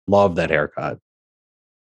Love that haircut.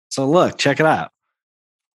 So look, check it out.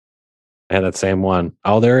 I had that same one.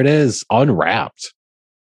 Oh, there it is. Unwrapped.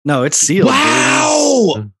 No, it's sealed.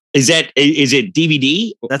 Wow. Dude. Is it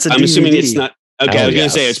DVD? That's a I'm DVD. assuming it's not. Okay, I was Hell going to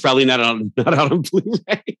say yes. it's probably not on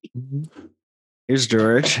Blu-ray. Here's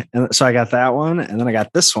George. And so I got that one, and then I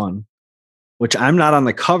got this one, which I'm not on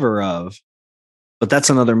the cover of, but that's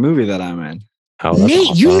another movie that I'm in. Oh, that's Nate,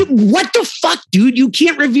 awesome. what the fuck, dude? You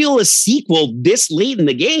can't reveal a sequel this late in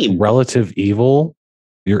the game. Relative Evil.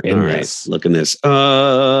 You're in All right, this. looking this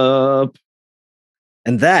up.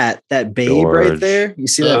 And that babe right George. there, you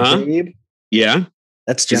see Uh-huh. that babe? Yeah.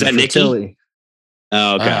 That's Is that Jennifer Nikki? Tilly,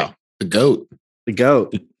 Oh, okay. Wow. The goat. the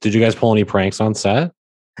goat. Did you guys pull any pranks on set?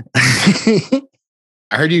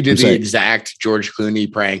 I heard you did I'm the sorry. exact George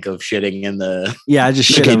Clooney prank of shitting in the. Yeah, I just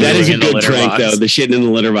shit Okay, on that the is a in the good litter prank, box. though. The shitting in the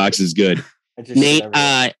litter box is good. I just Nate, shit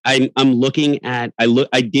everywhere. I'm looking at.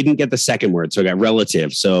 I didn't get the second word, so I got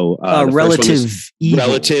relative. So the first one is Relative evil.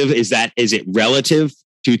 relative. Is it relative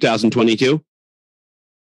 2022?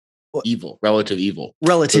 Evil. Relative evil.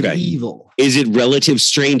 Relative Okay. evil. Is it relative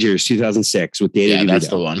strangers 2006 with Dana Yeah, that's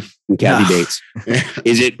the DeVito one. and Kathy No. Bates?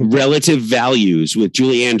 Is it relative values with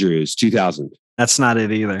Julie Andrews 2000? That's not it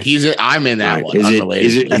either. I'm in that one. Is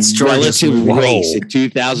Unrelated. it That's George's relative movie. race, Whoa. a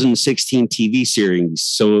 2016 TV series?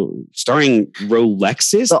 So starring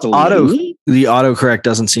Rolexis. The Delaney? The autocorrect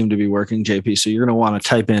doesn't seem to be working, JP. So you're going to want to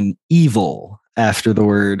type in evil after the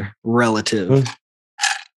word relative. It's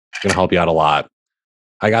gonna help you out a lot.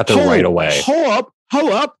 I got there right away. Hold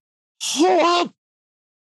up.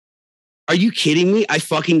 Are you kidding me? I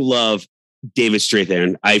fucking love David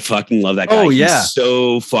Strathairn. I fucking love that guy. Oh, He's yeah.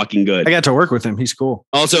 so fucking good. I got to work with him. He's cool.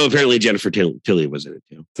 Also, apparently Jennifer Tilly was in it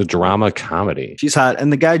too. It's a drama comedy. She's hot.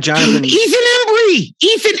 And the guy, Dude, Jonathan.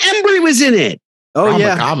 Ethan Embry was in it. Oh, Drama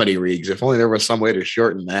yeah. comedy Reeks. If only there was some way to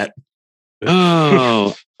shorten that.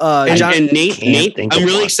 Oh, John- and Nate, can't think I'm of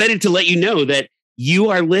really one. excited to let you know that you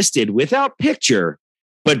are listed without picture,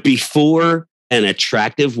 but before an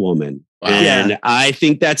attractive woman. Wow. And I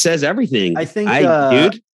think that says everything. I think,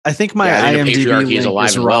 dude. I think my Yeah, I think the IMDb patriarchy link is alive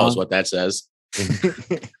is and well wrong. is what that says.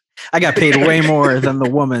 I got paid way more than the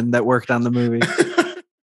woman that worked on the movie.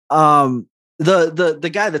 The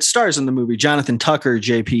guy that stars in the movie, Jonathan Tucker,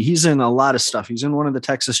 JP, he's in a lot of stuff. He's in one of the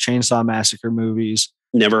Texas Chainsaw Massacre movies.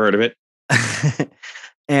 Never heard of it.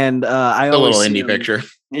 And I A always little see indie him- picture.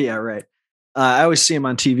 Yeah, right. I always see him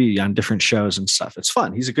on TV on different shows and stuff. It's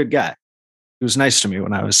fun. He's a good guy. He was nice to me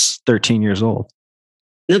when I was 13 years old.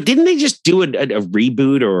 Now, didn't they just do a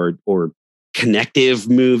reboot or connective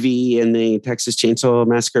movie in the Texas Chainsaw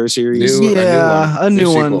Massacre series? New- A new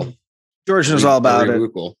sequel. one. George knows all about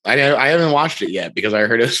it. Cool. I haven't watched it yet because I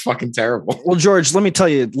heard it was fucking terrible. Well, George, let me tell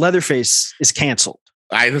you, Leatherface is canceled.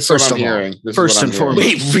 That's First what I'm of all, hearing. This is first what I'm and hearing.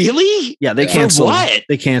 foremost. Wait, really? Yeah, they For canceled. what?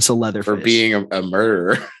 They canceled Leatherface For being a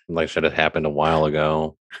murderer. Like should have happened a while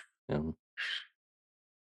ago. Yeah.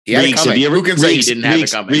 He had it Riggs, have coming. you ever, Who can say he Riggs, didn't have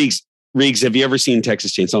Riggs, it coming? Riggs, have you ever seen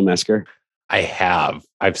Texas Chainsaw Massacre? I have.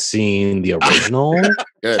 I've seen the original.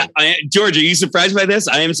 Good. George, are you surprised by this?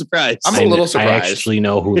 I am surprised. I'm a little I surprised. actually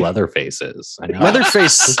know who Leatherface is. I know.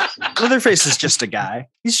 Leatherface is just a guy.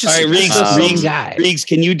 He's just All right, a Riggs, guy. Riggs, guy. Riggs,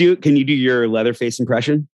 can you do your Leatherface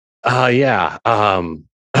impression? Yeah. I'm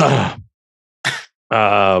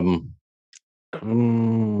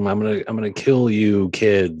gonna kill you,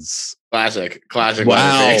 kids. Classic. Wow,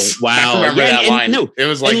 Leatherface. wow. I remember Yeah, that and line. no, It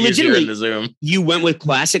was like and easier in legitimately- the Zoom. You went with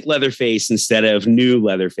classic Leatherface instead of new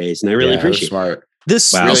Leatherface, and I really Yeah, it was appreciate it. smart.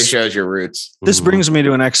 This Wow. Really this, shows your roots. this Mhm. brings me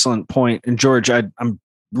to an excellent point. And George, I'm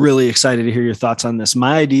really excited to hear your thoughts on this.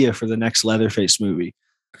 My idea for the next Leatherface movie: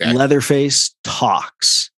 Okay. Leatherface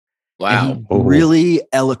talks. Wow. And he's really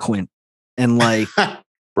eloquent and like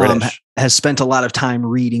British. has spent a lot of time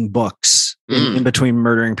reading books in between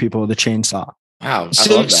murdering people with a chainsaw. Wow. I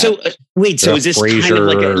So, love that. so wait, so They're is this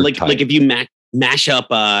Frasier kind of like type. if you mash up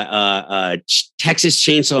Texas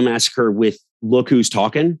Chainsaw Massacre with Look Who's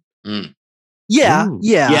Talking? Yeah, Ooh.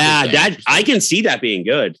 yeah. Yeah, that I can see that being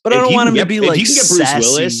good. But I If don't you want can him to get- be if like you can get Bruce sassy,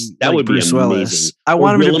 Willis, that like would be Bruce amazing. Willis. I Or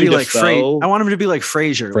want him to Willem be like Dafoe. I want him to be like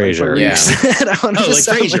Frasier. Frasier. Yeah. I want him Oh, to like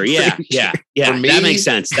sound Frasier, yeah, Frasier. yeah. For me- That makes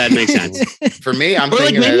sense. That makes sense. For me, I'm Or like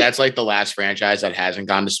thinking that maybe- that's like the last franchise that hasn't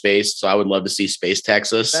gone to space. So I would love to see Space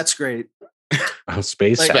Texas. That's great. Oh,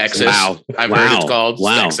 space. Like- Texas. Texas. Wow. I've Wow. heard it's called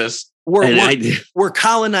Wow. Texas. We're, And we're, we're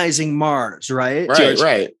colonizing Mars, right? Right, George.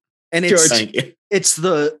 right. And it's Thank you. it's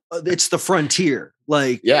the frontier.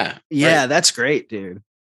 Like Yeah. yeah, right. that's great, dude.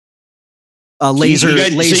 Laser you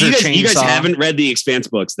guys, laser so chainsaw. you guys haven't read the Expanse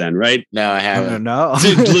books then, right? No, I I haven't. don't know.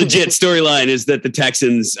 The legit storyline is that the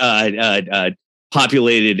Texans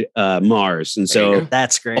populated Mars, and There you so go.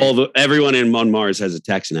 That's great. everyone on Mars has a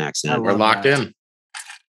Texan accent. We're love locked that. in.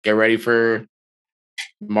 Get ready for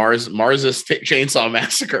Mars's Chainsaw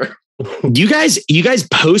Massacre. You guys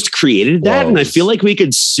post created that, and I Close. feel like we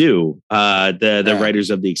could sue the Yeah. writers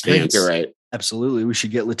of The I think Expanse. you're right. Absolutely. We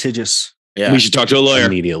should get litigious. Yeah. We should talk to a lawyer.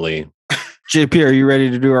 Immediately. JP, are you ready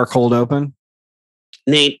to do our cold open?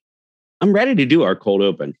 Nate, I'm ready to do our cold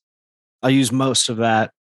open. I'll use most of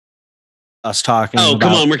that. Us talking. Oh,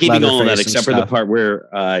 come about on. We're keeping all of that Leatherface and except for the stuff. part where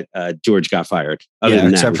George got fired. Other Yeah,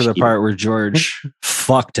 than that, except we for should the keep part where George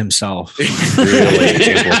fucked himself. Really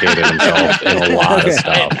implicated himself in a lot of Okay.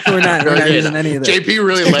 stuff. We're not Very using any of this. JP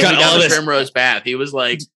really led me Cut all down the this. primrose path. He was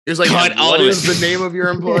like, Cut all what of is it. the name of your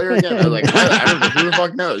employer again? I was like, I don't know. Who the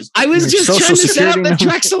fuck knows? I was Your just social trying to set up security the number?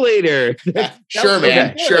 Drexelator. Sure,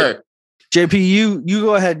 man. Okay. Sure. JP, you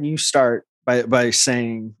go ahead and you start by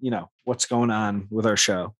saying, what's going on with our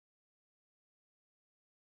show.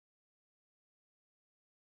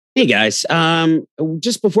 Hey guys,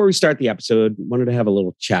 just before we start the episode, wanted to have a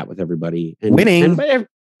little chat with everybody. And, Winning.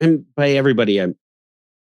 and by everybody, can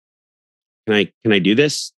I do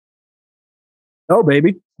this? Oh,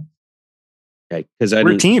 baby. Okay, because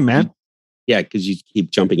We're a team, man. Yeah, because you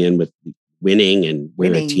keep jumping in with winning and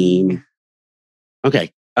we're a team.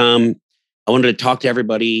 Okay. I wanted to talk to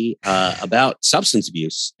everybody about substance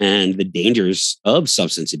abuse and the dangers of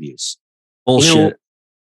substance abuse. Bullshit.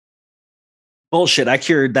 Bullshit. I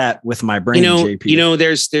cured that with my brain, JP.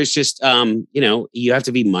 There's just you have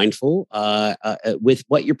to be mindful with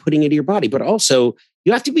what you're putting into your body, but also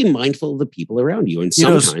you have to be mindful of the people around you. And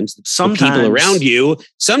sometimes the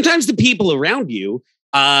people around you,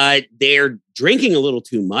 they're drinking a little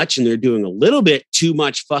too much and they're doing a little bit too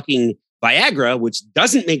much fucking Viagra, which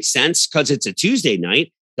doesn't make sense because it's a Tuesday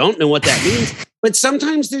night. Don't know what that means, but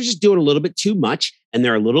sometimes they're just doing a little bit too much and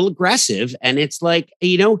they're a little aggressive. And it's like,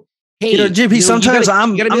 hey, JP, sometimes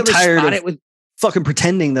I'm tired of with fucking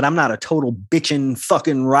pretending that I'm not a total bitchin'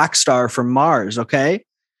 fucking rock star from Mars. Okay.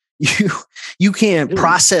 You can't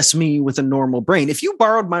process me with a normal brain. If you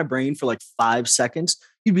borrowed my brain for like 5 seconds,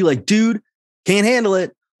 you'd be like, dude, can't handle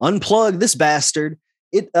it. Unplug this bastard.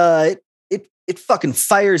 It fucking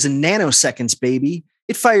fires in nanoseconds, baby.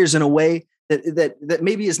 It fires in a way that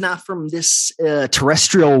maybe is not from this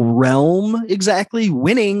terrestrial realm exactly.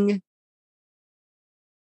 Winning.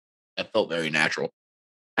 That felt very natural.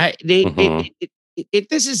 And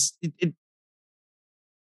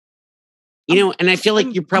I feel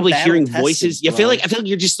like you're probably battle hearing tested, voices. I bro. feel like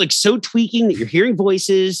you're just like so tweaking that you're hearing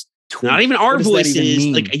voices, not even our What does that even voices.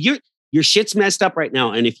 mean? Like your shit's messed up right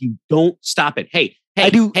now. And if you don't stop it, hey, I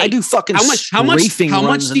do fucking how much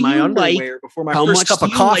runs do in my you underwear before my how first much cup do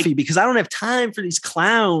of you coffee like- because I don't have time for these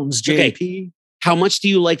clowns, Okay. JP. how much do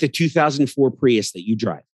you like the 2004 Prius that you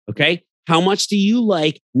drive? Okay. How much do you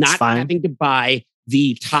like not fine. having to buy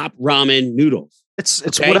the top ramen noodles? It's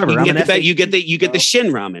Okay? whatever. You get, I'm you get the Shin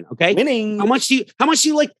ramen. Okay. winning. How much do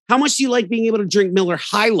you like being able to drink Miller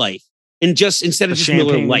High Life and just instead of The just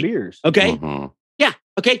Miller champagne Light? beers. Okay. Mhm. Yeah.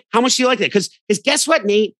 Okay. How much do you like that? Because guess what,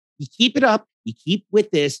 Nate? You keep it up, you keep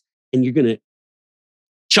with this, and you're gonna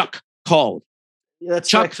Chuck called. Yeah, that's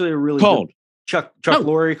Chuck actually a really Called. good Chuck No.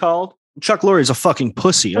 Lorre called. Chuck Lorre's a fucking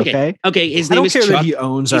pussy. Okay. Okay. His I name don't is care that Chuck. he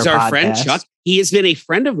owns He's our our friend podcast. Chuck. He has been a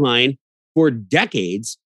friend of mine for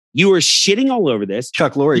decades. You are shitting all over this.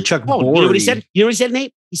 Chuck Lorre. Chuck Oh, Borey. you know what he said? You know what he said,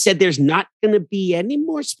 Nate? He said there's not going to be any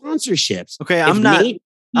more sponsorships. Okay, If I'm not Nate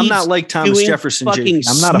keeps like Thomas doing Jefferson. fucking JP.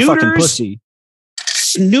 I'm not a fucking snooters. pussy.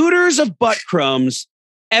 Snooters of butt crumbs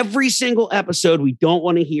every single episode. We don't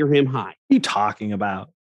want to hear him high. What are you talking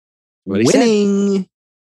about? What he said. Winning.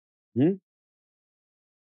 Hmm?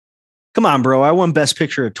 Come on, bro. I won Best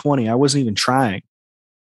Picture at 20. I wasn't even trying.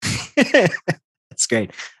 That's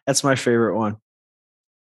great. That's my favorite one.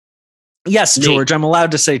 Yes, Nate. George. I'm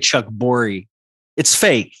allowed to say Chuck Borey. It's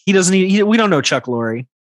fake. He doesn't. We don't know Chuck Lorre.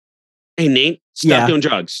 Hey, Nate, stop Yeah. doing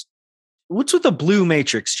drugs. What's with the blue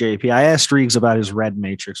matrix, JP? I asked Riggs about his red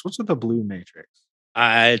matrix. What's with the blue matrix?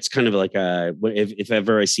 It's kind of like if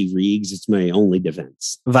ever I see Reegs, it's my only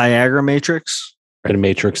defense. Viagra matrix. Red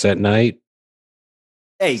Matrix at night.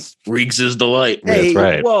 Hey, Reeks' delight. That's hey,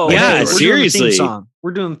 right. whoa. Yeah, hey, seriously.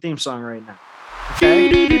 We're doing the theme song right now. Okay?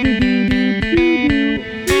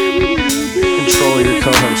 Control your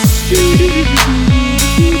co-host.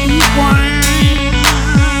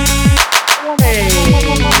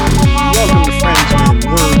 Welcome to Friendsman.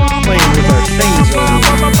 We're playing with our things on.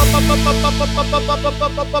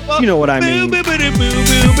 You know what I mean.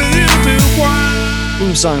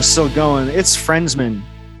 Theme song's still going. It's Friendsman.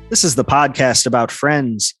 This is the podcast about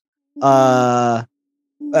friends.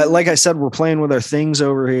 like I said, we're playing with our things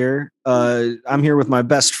over here. I'm here with my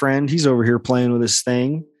best friend. He's over here playing with his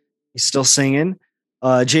thing. He's still singing.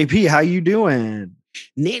 JP, how you doing?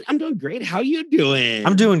 Nate, I'm doing great. How you doing?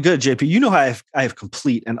 I'm doing good, JP. You know I have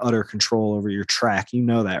complete and utter control over your track. You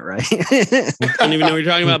know that, right? Don't even know what you're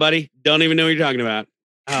talking about, buddy. Don't even know what you're talking about.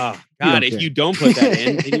 Oh God, if you don't put that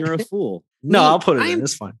in, then you're a fool. No, Nate, I'll put it in.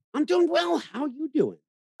 It's fine. I'm doing well. How you doing?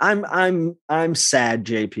 I'm sad,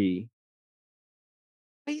 JP.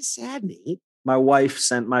 Why are you sad, Nate? My wife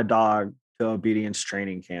sent my dog to obedience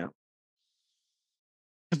training camp.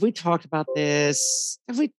 Have we talked about this?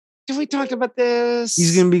 Have we talked about this?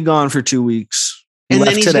 He's gonna be gone for 2 weeks. And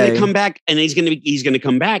then he's gonna come back, and he's gonna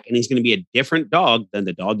come back, and he's gonna be a different dog than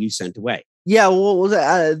the dog you sent away. Yeah, well,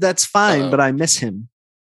 that's fine, but I miss him.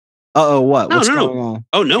 What? No, What's no, going on?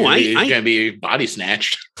 Oh no, He's I gonna be body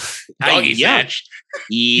snatched. Doggy snatched.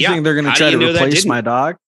 You Yeah. think they're gonna How try do to you know that replace didn't? my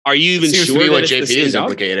dog? Are you even Seems sure to be that what it's the JP same is dog?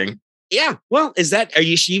 implicating. Yeah. Well, are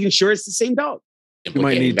you even sure it's the same dog?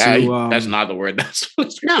 might need That- to, that's not the word. That's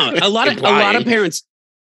No, a lot of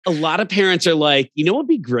parents are like, you know, what would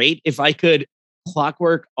be great if I could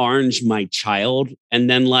Clockwork Orange my child, and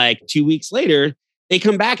then like 2 weeks later they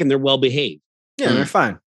come back and they're well behaved. Yeah, they're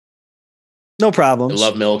fine. No problems. They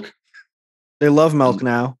love milk. They love milk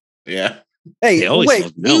now. Yeah. Hey, They always wait,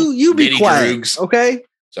 love milk. you be Mini quiet, Droogs. okay?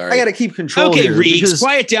 Sorry. I got to keep control. Okay, here Reegs, because-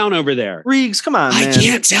 quiet down over there. Reegs, come on, man. I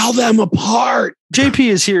can't tell them apart. JP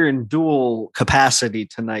is here in dual capacity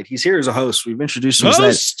tonight. He's here as a host. We've introduced him as that.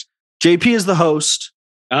 Host. JP is the host.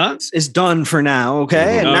 Huh? Is done for now,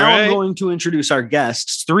 okay? And All now right. I'm going to introduce our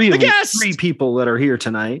guests. Three people that are here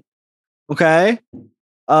tonight. Okay?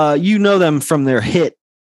 You know them from their hit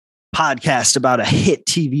podcast about a hit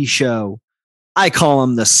TV show. I call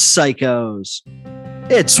them the Psychos.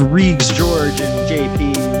 It's Reegs, George, and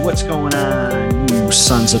JP. What's going on, you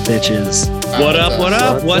sons of bitches? What up? What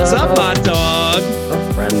up? What's up, hot dog?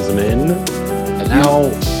 Friendsman. Now,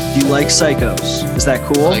 do you like Psychos? Is that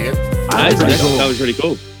cool? Like it. That was pretty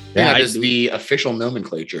cool. Yeah, I- it is the official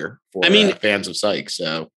nomenclature for fans of Psych.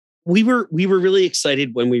 So we were really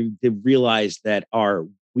excited when we realized that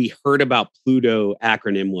we heard about Pluto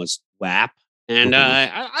acronym was WAP, and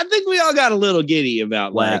I think we all got a little giddy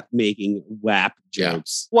about like WAP. making WAP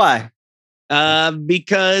jokes. Why?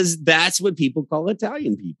 Because that's what people call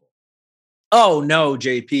Italian people. Oh no,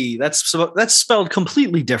 JP. That's spelled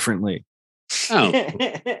completely differently. Oh,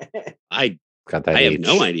 I Got that. have H.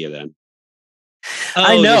 no idea then.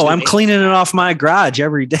 I Oh, know. there's I'm no- cleaning it off my garage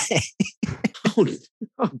every day.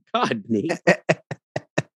 Oh God, Nate.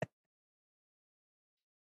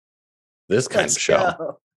 This kind of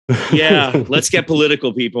show. Yeah, let's get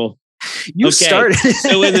political, people. You Okay, started.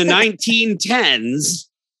 So in the 1910s,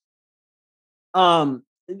 how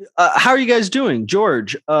are you guys doing,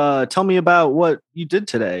 George? Tell me about what you did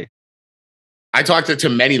today. I talked to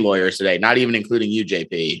many lawyers today, not even including you,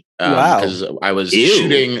 JP. Wow. Because I was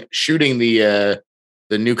Ew. shooting the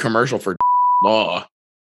new commercial for law.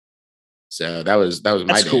 So that was my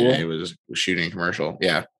That's day. cool. It was shooting a commercial.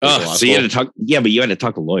 Yeah. It was a lot of so you cool. had to talk. Yeah, but you had to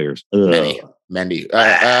talk to lawyers. Mendy.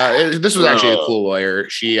 This was actually a cool lawyer.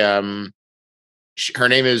 Her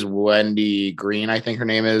name is Wendy Green, I think her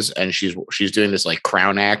name is, and she's doing this like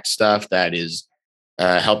Crown Act stuff that is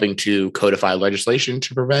helping to codify legislation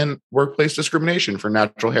to prevent workplace discrimination for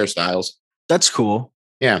natural hairstyles. That's cool.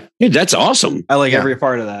 Yeah, Dude, that's awesome. I like Yeah. every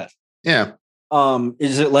part of that. yeah.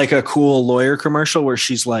 Is it like a cool lawyer commercial where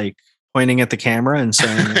she's like pointing at the camera and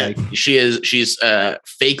saying like, She's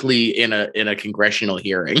fakely in a congressional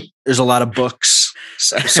hearing. "There's a lot of books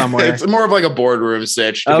somewhere." It's more of like a boardroom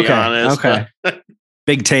sitch, to be honest. Okay.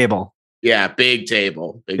 Big table, Yeah, big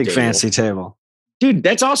table, big table. fancy table. Dude,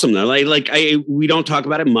 that's awesome though. We don't talk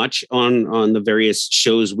about it much on the various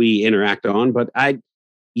shows we interact on, but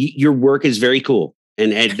your work is very cool.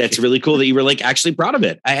 And that's really cool that you were like actually proud of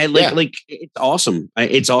it. It's awesome.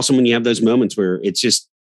 It's awesome when you have those moments where it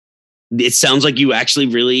sounds like you actually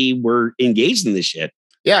really were engaged in this shit.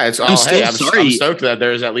 Yeah, it's. I'm still I'm sorry. I'm stoked that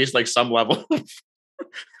there's at least like some level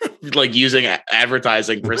of like using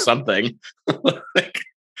advertising for something. Like,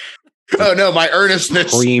 oh no, my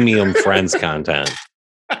earnestness. Premium Friends content.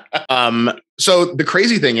 So the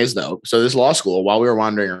crazy thing is though, so this law school, while we were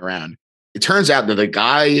wandering around, it turns out that the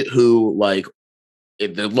guy who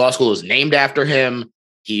the law school is named after him.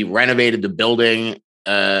 He renovated the building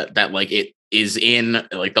that like it is in,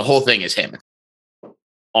 like the whole thing is him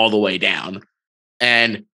all the way down.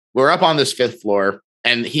 And we're up on this 5th floor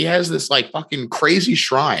and he has this like fucking crazy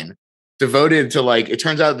shrine devoted to like, it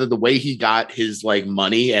turns out that the way he got his like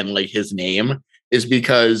money and like his name is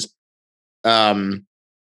because in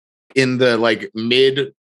the like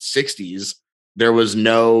mid 60s, there was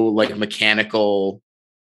no like mechanical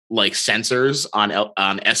like sensors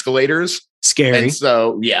on escalators. Scary. And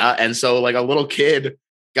so like a little kid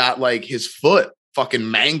got like his foot fucking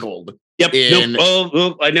mangled. Yep.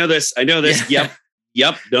 Nope. I know this. Yeah.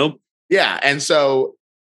 Yep. Nope. Yeah. And so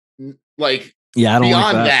like Yeah, I don't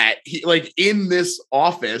beyond like that, he like in this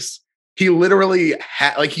office, he literally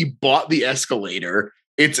had like he bought the escalator.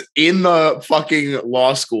 It's in the fucking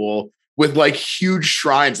law school with like huge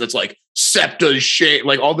shrines that's like SEPTA's shit,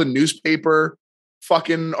 like all the newspaper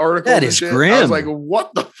fucking articles. That and is shit. grim. I was like,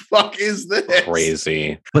 what the fuck is this?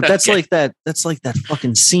 Crazy. But that's like that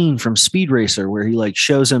fucking scene from Speed Racer where he like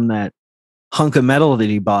shows him that hunk of metal that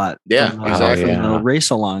he bought. Yeah, from, exactly. from the race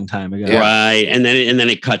a long time ago. Yeah. Right. And then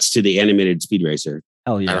it cuts to the animated Speed Racer.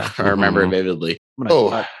 Hell yeah. I remember it vividly. I'm gonna Oh.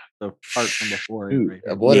 cut the part from before. Dude, right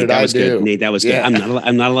here. What Nate, did that I was good. do? Nate, that was Yeah. good.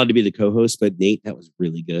 I'm not allowed to be the co-host, but Nate, that was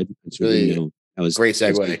really good. It's Really that was great that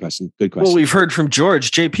was a segue. Good question. Good question. Well, we've heard from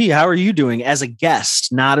George. JP, how are you doing as a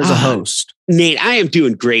guest, not as a host? Nate, I am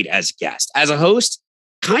doing great as a guest. As a host,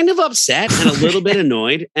 kind of upset and a little bit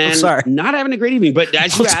annoyed and sorry. not having a great evening. But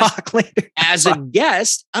as you We'll asked, talk later. as a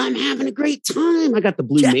guest, I'm having a great time. I got the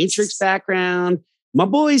Blue Yes. Matrix background. My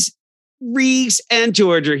boys, Reeves and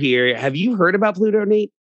George are here. Have you heard about Pluto,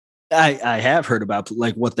 Nate? I have heard about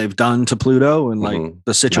like what they've done to Pluto and like Mhm.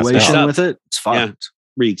 the situation up. with it. It's fucked.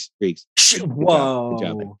 Reeves. Shit, Good whoa.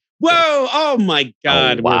 job. Whoa! Oh my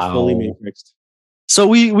God! Oh, We're fully wow. matrixed. So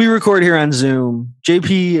we record here on Zoom.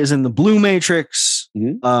 JP is in the Blue Matrix.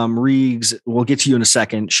 Mhm. Reegs, we'll get to you in a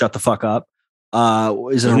second. Shut the fuck up.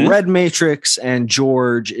 Is in Mhm. a red matrix, and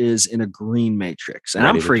George is in a green matrix. And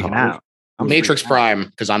Ready I'm to freaking talk. out. I'm Matrix freaking out. Prime,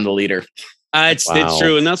 because I'm the leader. It's Wow.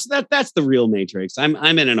 true, and that's the real Matrix. I'm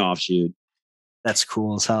in an offshoot. That's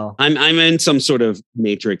cool as hell. I'm in some sort of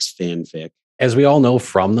Matrix fanfic. As we all know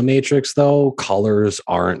from the Matrix, though, colors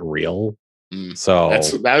aren't real. Mm. So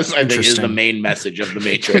That was, I think, is the Interesting. main message of the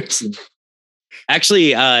Matrix.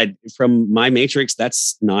 Actually, from my Matrix,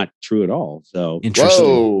 that's not true at all. So Interesting.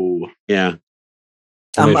 Whoa. yeah,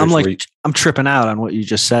 the I'm Matrix like I'm tripping out on what you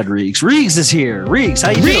just said, Reegs. Reegs is here. Reegs, how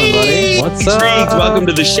you doing, buddy? What's Reeves, up? welcome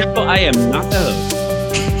to the show. I am not the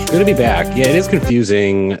host. good to be back. Yeah, it is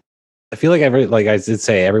confusing. I feel like like I did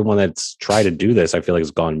say, everyone that's tried to do this, I feel like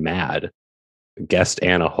has gone mad. Guest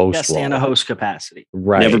and a host Guest role. and a host capacity.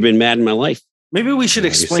 Right. Never been mad in my life. Maybe we should Yeah,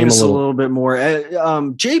 you explain seem a this a little- little bit more.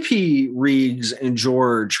 JP Reegs and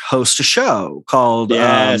George host a show called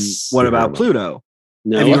Yes. What About Pluto?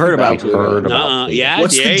 No, Have you heard about I've Pluto? heard about Nuh-uh. Pluto. Yeah.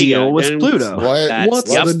 What's there the you deal go. with Then- Pluto?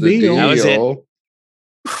 What's Yep. the deal? That was it.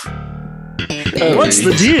 What's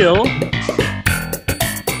the deal?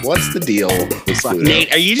 What's the deal with Pluto?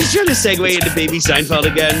 Nate, are you just trying to segue into Baby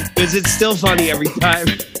Seinfeld again? Because it's still funny every time.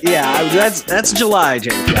 Yeah, that's July,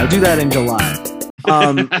 JP. I'll do that in July.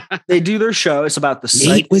 They do their show. It's about the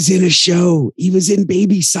Nate was in a show. He was in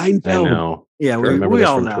Baby I Seinfeld. know. Yeah, I remember we this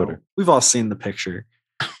all from know. Twitter. We've all seen the picture.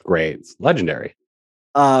 Great. It's legendary.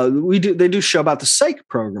 They do a show about the psych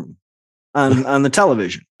program on the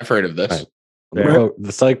television. I've heard of this. Right. Fair.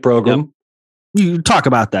 The psych program. You talk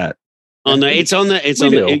about that.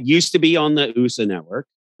 It used to be on the USA network.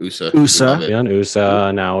 USA. USA. Love it. Yeah, on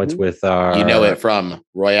USA. Now it's with our You know it from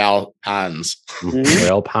Royale Pans.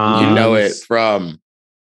 Royal Palms. You know it from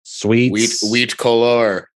Sweets. Wheat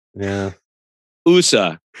Color. Yeah.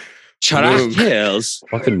 USA. Charac Moog. Hills.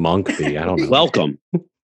 Fucking Monkey. I don't know. Welcome.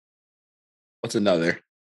 What's another?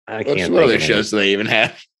 I can't What think other of shows do they even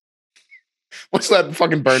have? What's that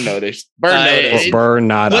fucking Burn Notice? Burn Uh, Notice. it. Burn,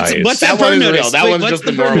 not What's ice. that That one burn is real. notice? That Wait, one's what's just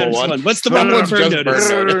the the burn normal notice one. What's the That one one's burn just notice?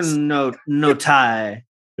 burn notice. No tie.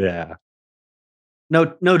 Yeah. No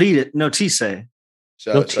tise.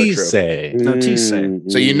 So, No so true. say. No tease.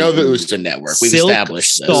 So you know the USA Network. We've Silk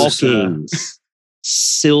established this. Stalkings.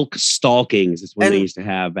 Silk Stalkings is what they And- used to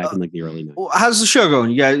have back in like the early 90s. Well, how's the show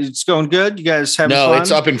going? You guys, it's going good. You guys having No, fun?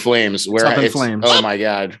 it's up in flames. Where up in flames. Oh my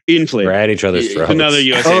god. Inflate. We're at each other's Yeah, throats. Another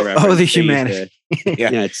USA Oh, reference. the They used to- humanity. Yeah.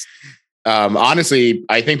 Yeah, it's Honestly,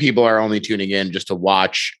 I think people are only tuning in just to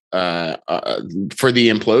watch for the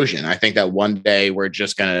implosion. I think that one day we're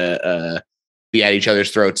just gonna be at each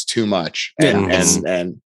other's throats too much. And Yeah.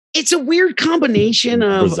 and it's a weird combination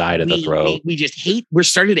of Reside at the throat. we just hate. We're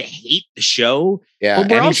starting to hate the show, yeah, but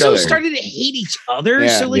we're and each also other. starting to hate each other.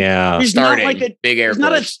 Yeah. So like, Yeah. there's Starting. not like a Big air there's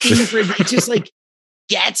not a quotes. thing for it. It just like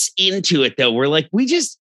gets into it though. We're like,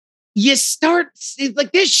 you start it's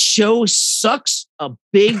like this show sucks a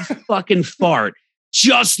big fucking fart,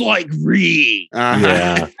 just like Reed.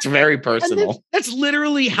 Yeah. It's very And personal. that's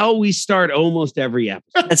literally how we start almost every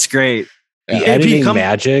episode. That's great. The Yeah. editing become-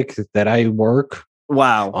 magic that I work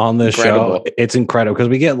Wow. on this Incredible. show, it's incredible because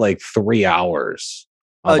we get like 3 hours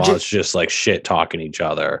of us just like shit talking each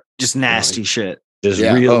other. Just nasty shit. Just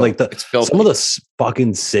real like it's filthy. some of the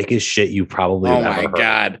fucking sickest shit you probably Oh have my ever heard.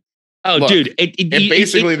 God. Oh, Look, dude, it's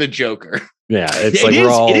basically the Joker. Yeah, it's like we're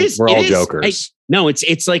all jokers. No,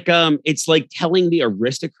 it's like telling the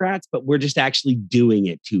aristocrats, but we're just actually doing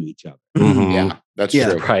it to each other. Mhm. Yeah, that's Yeah.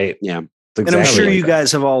 true. Right. Yeah. It's And I'm exactly sure like you that.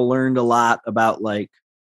 guys have all learned a lot about like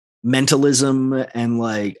mentalism and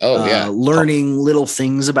like learning little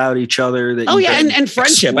things about each other. That Oh you yeah, can and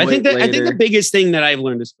friendship. I think exploit the later. biggest thing that I've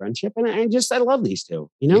learned is friendship, and I love these two.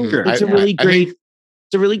 You know, Mhm. it's I a really great, think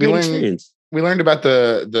it's a really great learned- experience. We learned about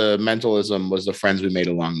the mentalism was the friends we made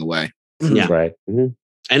along the way. Yeah. Right. And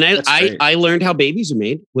That's great. I learned how babies are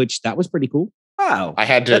made, which that was pretty cool. Wow. I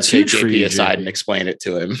had to That's take huge for JP you, aside JP. and explain it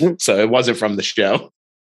to him. So it wasn't from the show.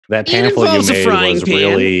 That It pamphlet you involves a made frying was pan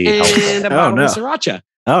really helpful. and a Oh, bottle no. of sriracha.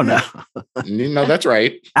 Oh no. No, that's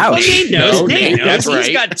right. Ouch. Well, Nate knows. No, Nate knows. that's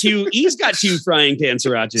He's right. got two frying pan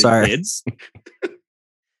sriracha Sorry. kids.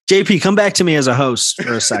 JP, come back to me as a host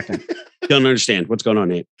for a second. Don't understand what's going on,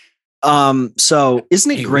 Nate. So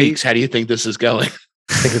isn't it Hey, great? Weeks, how do you think this is going?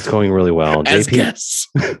 I think it's going really well. As JP, guests.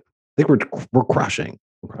 I think we're crushing.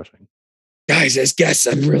 We're crushing. Guys, as guests,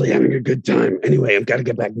 I'm really having a good time. Anyway, I've got to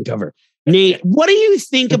get back and cover. Nate, what do you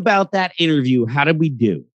think about that interview? How did we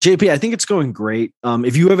do? JP, I think it's going great.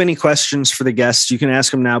 If you have any questions for the guests, you can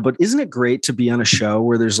ask them now. But isn't it great to be on a show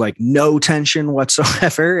where there's like no tension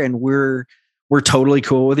whatsoever, and we're totally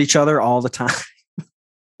cool with each other all the time?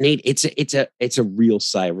 Nate, it's a real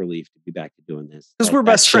sigh of relief to be back to doing this. 'Cause we're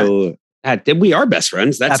best friends. We are best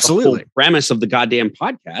friends. That's the Absolutely. whole premise of the goddamn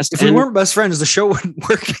podcast. If we weren't best friends, the show wouldn't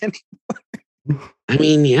work anymore. I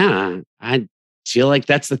mean, yeah, I feel like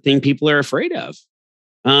that's the thing people are afraid of.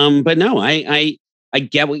 But no, I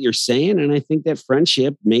get what you're saying, and I think that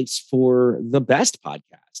friendship makes for the best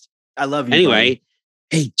podcast. I love you. Anyway,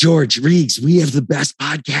 hey George Reeves, we have the best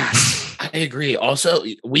podcast. I agree. Also,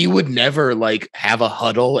 we would never like have a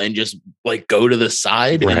huddle and just like go to the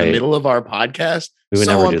side in the Right. middle of our podcast. We would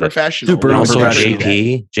So never do that. unprofessional. Super We And would also, never unprofessional.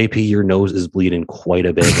 do that. JP, your nose is bleeding quite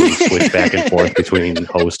a bit when you switch back and forth between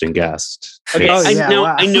host and guest. Okay, Oh, I yeah, know,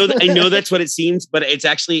 wow. I know that's what it seems, but it's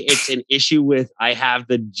an issue with I have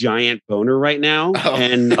the giant boner right now, Oh.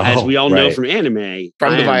 and as we all know right. from anime,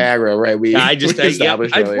 From the I am- Viagra, right? We I just we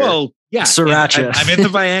established earlier. Sriracha. I'm in the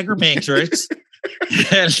Viagra matrix.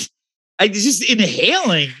 And I just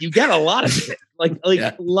inhaling, you get a lot of it. Like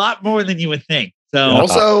Yeah. a lot more than you would think. So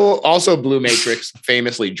Also Blue Matrix,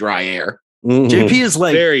 famously dry air. Mhm. JP is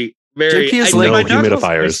like very, very. JP is I- like- my No knuckles,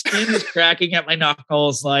 humidifiers. my skin is cracking at my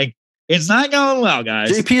knuckles. Like it's not going well,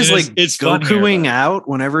 guys. JP is It like it's fun here, Gokuing but- out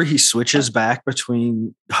whenever he switches back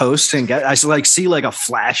between host and guest. I like see like a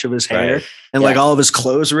flash of his hair Right. and like Yeah. all of his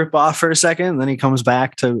clothes rip off for a second, and then he comes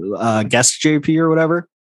back to guest JP or whatever.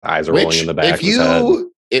 Eyes are rolling Which, in the back if of his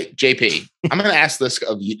head. JP, I'm going to ask this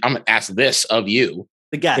of you. I'm going to ask this of you.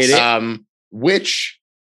 The guest. Hit it. Which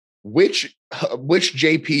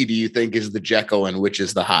JP do you think is the Jekyll and which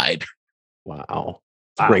is the Hyde? Wow.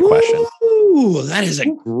 That's a great question. Ooh, that is a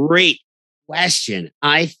great question.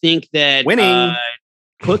 I think that Winning.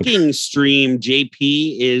 Cooking Stream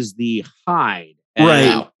JP is the Hyde, Right.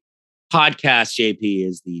 and Podcast JP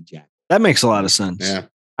is the Jack. That makes a lot of sense. Yeah.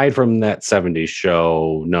 Hide from that 70s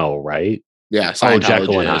show. No, right? Yeah. Oh,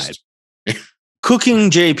 Jekyll and Scientologist. Hyde. Cooking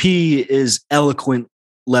JP is eloquent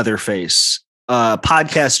Leatherface.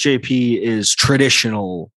 Podcast JP is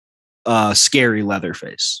traditional scary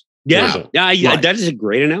Leatherface. Yeah, Right. that is a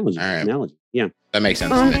great analogy. All right. Yeah, That makes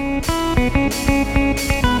sense to me.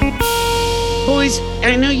 boys.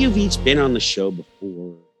 I know you've each been on the show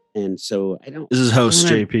before, and so I don't This is host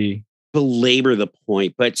wanna JP. belabor the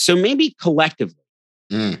point, but so maybe collectively,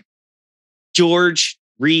 Mm. George,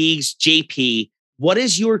 Reeves, JP, what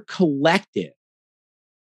is your collective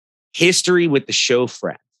history with the show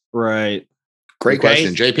Friends? Right. Great Okay.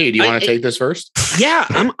 question. JP, do you want to I- take this first? Yeah,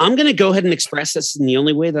 I'm gonna go ahead and express this in the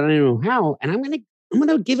only way that I know how, and I'm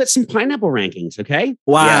gonna give it some pineapple rankings. Okay,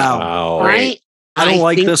 Wow. Wow. I don't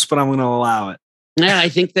like think- this, but I'm going to allow it. Yeah, I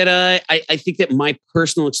think that I think that my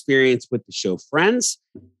personal experience with the show Friends,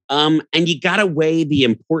 and you got to weigh the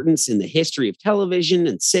importance in the history of television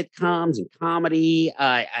and sitcoms and comedy.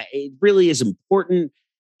 It really is important.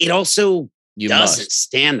 It also You doesn't must.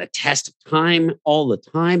 stand the test of time all the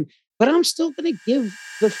time, but I'm still going to give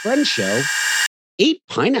the Friends show 8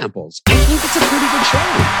 pineapples. I think it's a pretty good show.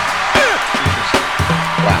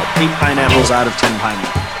 Wow. 8 pineapples out of 10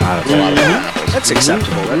 pineapples. That's That's a lot of Mhm. pineapples. That's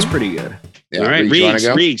acceptable. That's pretty good. Yeah. All right, Reeves, you wanna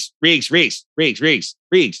go? Reeves.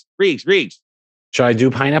 Should I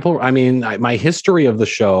do pineapple? I mean, my history of the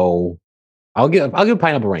show, I'll give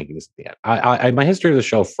pineapple rankings at the end. My history of the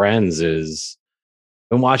show Friends is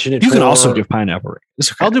Been watching it. You can also do pineapple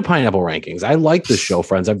rankings. I'll do pineapple rankings. I like the show,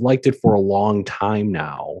 Friends. I've liked it for a long time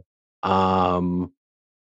now. I don't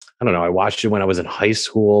know. I watched it when I was in high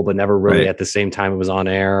school, but never really at the same time it was on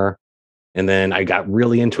air. And then I got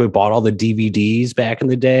really into it, bought all the DVDs back in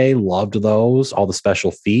the day, loved those, all the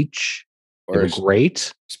special features. They were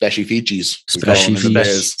great. Special features.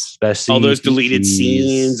 All those deleted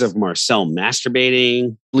scenes of Marcel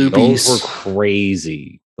masturbating. Those were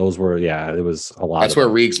crazy. Those were, it was a lot. That's where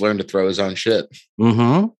Reegs learned to throw his own shit.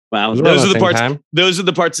 Mm-hmm. Wow. Those are the parts. Those are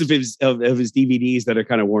the parts of his DVDs that are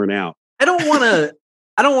kind of worn out. I don't want to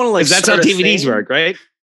like, that's how DVDs work, right?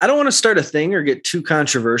 I don't want to start a thing or get too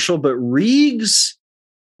controversial, but Reegs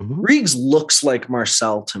looks like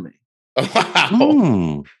Marcel to me.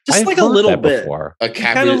 Wow. Just like a little bit. I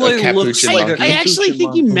actually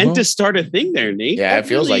think you meant to start a thing there, Nate. Yeah, it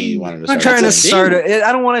feels like you wanted to start. I'm trying to start it.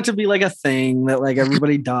 I don't want it to be like a thing that like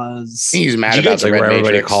everybody does. He's mad about like where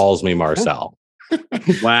everybody calls me Marcel. Wow.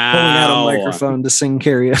 Pulling out a microphone to sing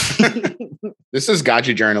karaoke. This is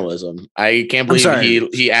gotcha journalism. I can't believe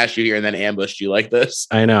he asked you here and then ambushed you like this.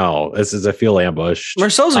 I know. I feel ambushed.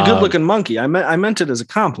 Marcel's a good looking monkey. I meant it as a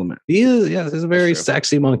compliment. He is, he's a very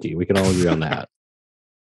sexy monkey. We can all agree on that.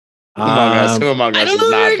 Who among us I don't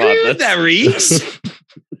know agree with that, Reeves.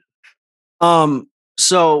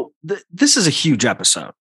 So this is a huge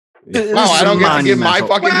episode. I don't get to give my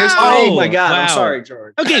fucking history. Oh my God. I'm sorry,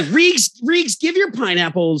 George. Okay, Reegs, give your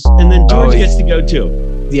pineapples, and then George gets to go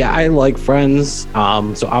too. Yeah, I like Friends.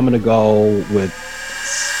 So I'm gonna go with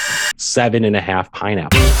 7.5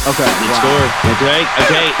 pineapples. Okay.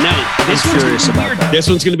 Okay. Now this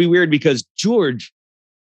one's gonna be weird because George,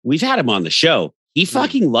 we've had him on the show. He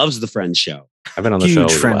fucking loves the Friends show. I've been on the show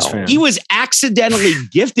as Friends well. fan. He was accidentally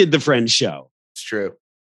gifted the Friends show. It's true.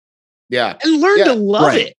 Yeah. And learned to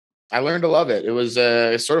love it. I learned to love it. It was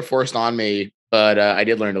sort of forced on me, but I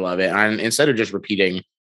did learn to love it. And instead of just repeating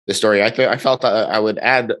the story, I felt I would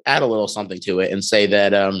add a little something to it and say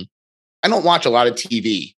that I don't watch a lot of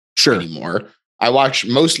TV anymore. I watch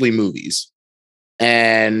mostly movies.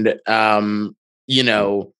 And,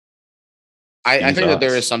 I think that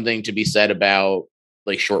there is something to be said about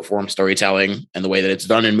like short form storytelling and the way that it's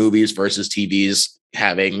done in movies versus TVs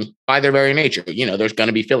having, by their very nature, there's going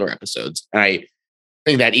to be filler episodes. And I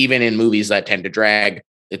think that even in movies that tend to drag,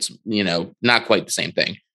 it's, not quite the same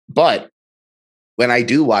thing. But when I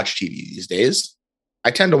do watch TV these days, I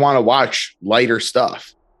tend to want to watch lighter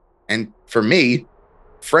stuff. And for me,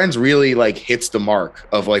 Friends really like hits the mark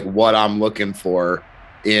of like what I'm looking for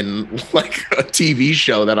in like a TV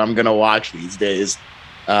show that I'm going to watch these days.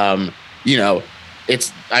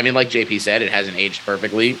 It's, like JP said, it hasn't aged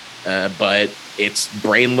perfectly, but it's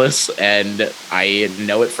brainless and I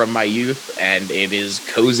know it from my youth and it is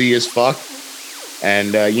cozy as fuck.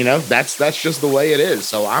 And, that's just the way it is.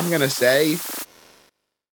 So I'm going to say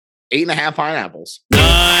 8.5 pineapples. Nice.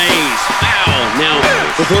 Wow.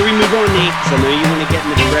 Now, before we move on, Nate, because I know you want to get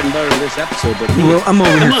into the bread and butter of this episode, but Nate, I'm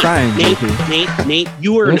over here crying. Nate,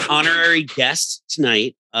 you were an honorary guest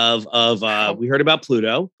tonight of we heard about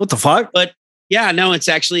Pluto. What the fuck? But yeah, no, it's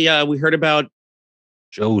actually we heard about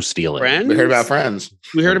Joe stealing. Friends. We heard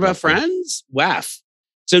about Friends. Wow.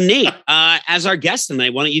 So Nate, as our guest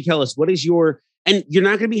tonight, why don't you tell us what is your, and you're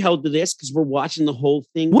not going to be held to this because we're watching the whole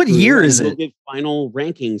thing. What year is it? We'll give final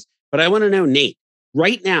rankings, but I want to know, Nate,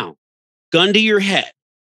 right now, gun to your head,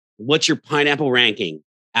 what's your pineapple ranking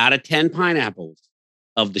out of 10 pineapples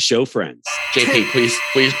of the show Friends? JP,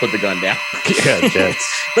 please put the gun down. Yeah,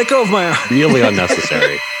 that's let go of my arm. Really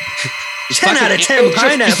unnecessary. 10 out of 10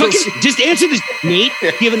 pineapples. Just answer this, Nate.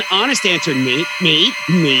 Give an honest answer, Nate. Nate.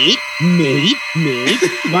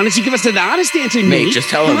 Why don't you give us an honest answer, Nate? Nate, just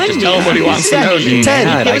tell him what he wants to know. 10.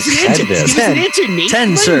 Give us an answer. Give us an answer, Nate.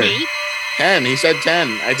 10, sir. 10. He said 10.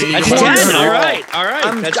 I think That's 10. All right.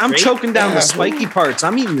 I'm choking down the spiky parts.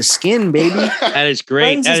 I'm eating the skin, baby. That is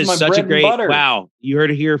great. That is such a great. Wow. You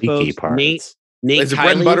heard it here, folks. Nate. Is it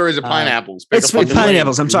bread and butter or is it pineapples? It's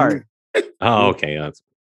pineapples. I'm sorry. Oh, okay. That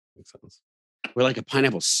makes sense. We're like a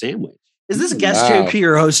pineapple sandwich. Is this guest JP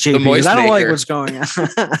or host JP? Because I don't like what's going on.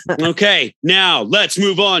 Okay, now let's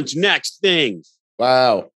move on to next things.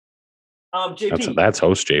 Wow. JP. That's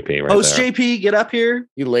host JP right host there. JP, get up here.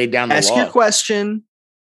 You laid down the Ask law. your question.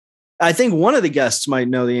 I think one of the guests might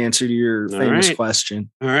know the answer to your famous question.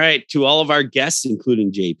 All right, to all of our guests,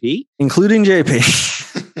 including JP.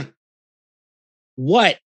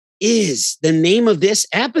 What is the name of this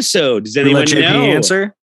episode? Does anyone let JP know?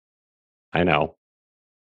 Answer? I know.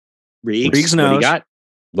 Reegs knows. What do you got?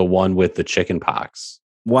 The one with the chicken pox.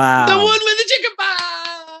 Wow. The one with the chicken pox.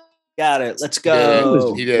 Got it. Let's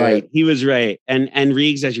go. He did. Right. He was right. And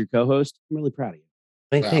Reegs, as your co-host, I'm really proud of you.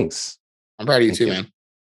 Thanks. I'm proud of you Thank too, you. man.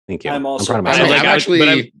 Thank you. I'm also proud of I'm, myself. like, I'm I- actually but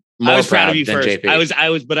I'm- more I was proud of you than first. JP. I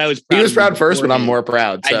was proud. He was of proud you first, but I'm beforehand. more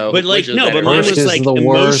proud. So, but like which is no, better? but mine First was is like the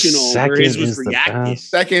worst, emotional, where his second was is the reactive. best.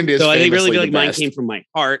 Second is So I really famously feel like the mine best. came from my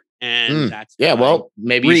heart, and that's Yeah, why. well,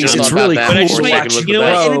 maybe you Reese, should it's have thought really about But that I cool just before to want sticking watch with you the you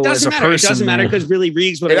know, best. and it grow doesn't as a matter. It doesn't person, matter man. because really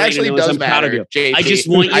Reeves what It I actually know is does I'm proud of matter, you. JP. I just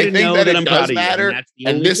want you I to think know that that it I'm proud does of you. matter, And that's the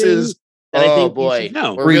and only this thing is that I oh think you boy, should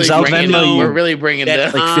know. we're really Reeves, I'll bringing Venmo you we're really bringing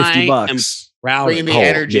that the Like 50 I am bucks. proud bringing of the you.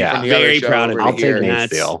 energy yeah. from the Very other show proud of over you. I'll here. take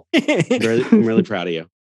Nate's Nate's deal. I'm really proud of you.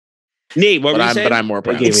 Nate, what were you saying? But I'm more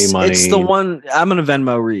They proud. gave me It's money. the one I'm gonna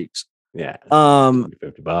Venmo Reeks. Yeah. Um,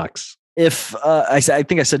 $50. if I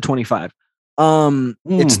think I said 25.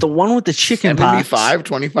 It's the one with the chicken pox.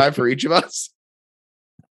 25 for each of us.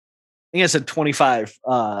 I think I said 25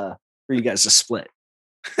 for you guys to split.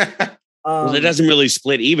 Well, it doesn't really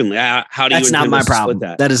split evenly. How do you That's not intend my to split problem.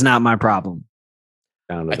 that? That is not my problem.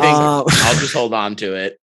 Down to I the think six. I'll just hold on to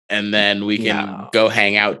it, and then we can No. go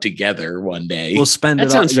hang out together one day. We'll spend That it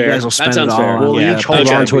all. sounds You fair. guys will That spend it sounds all. fair. on We'll the each hold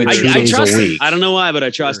Patreon on to it video. 2 I days trust a him. week. I don't know why, but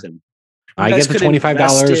I trust him. I guys get the could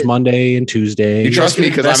invest $25 it- Monday and Tuesday. You trust me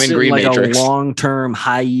because I'm in Green like Matrix. a long-term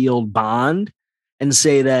high-yield bond, and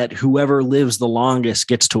say that whoever lives the longest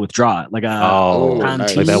gets to withdraw it. Like a Oh,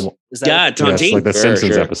 nice. like that. Is that Yeah, what- Tontine. Yes, like the Sure,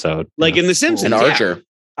 Simpsons sure. episode. Like in The Simpsons. An yeah. Archer.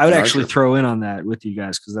 I would an actually Archer. throw in on that with you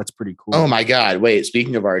guys because that's pretty cool. Oh my God! Wait,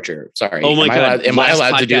 speaking of Archer, sorry. Oh my God, Am I last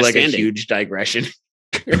allowed to do podcast like a standing. huge digression?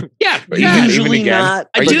 Yeah, But yeah. even Usually again, not.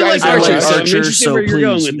 I are do you guys like I all Archer, like so I'm right? Archer, interested so where you're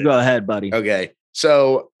going please, with you it. go ahead, buddy. Okay.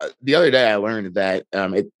 So the other day I learned that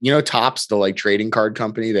Topps, the like trading card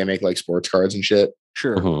company, they make like sports cards and shit.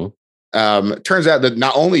 Sure. Mhm. Turns out that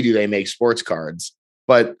not only do they make sports cards,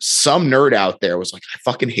 but some nerd out there was like, I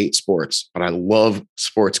fucking hate sports, but I love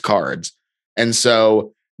sports cards. And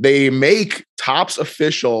so they make Topps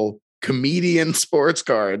official comedian sports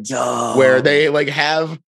cards where they like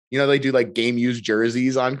have, they do like game used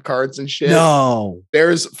jerseys on cards and shit. No,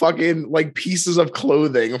 There's fucking like pieces of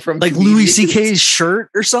clothing from like Louis comedians. C.K.'s shirt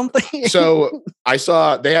or something. So I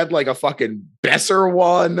saw they had like a fucking Besser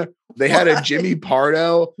one. They had a Jimmy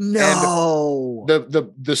Pardo. no,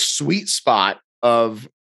 The sweet spot of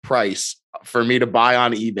price for me to buy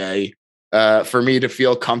on eBay, for me to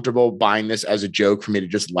feel comfortable buying this as a joke, for me to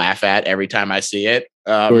just laugh at every time I see it.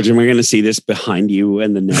 George, am I going to see this behind you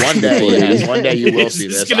and the next One day, yes, one day you will see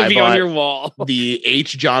It's this. going to I be on bought your wall. the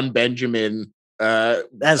H. John Benjamin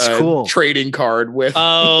that's cool. trading card with,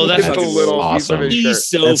 Oh, that's with a fucking little awesome. piece of his shirt. He's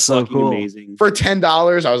so That's so fucking cool. amazing. For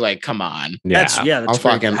 $10. I was like, come on. Yeah. That's I'll great.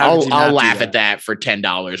 fucking How did you not I'll do laugh at that for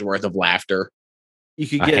 $10 worth of laughter. You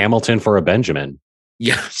could A get Hamilton for a Benjamin.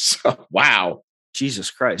 Yes. Wow. Jesus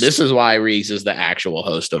Christ. This is why Reese is the actual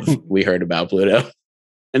host of We Heard About Pluto.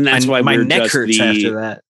 And that's why my we're neck just hurts after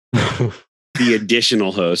that. the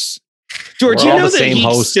additional hosts. George, We're you all know the that same he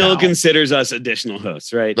host still now. considers us additional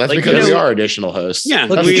hosts, right? That's Like, because you we know, are additional hosts. Yeah,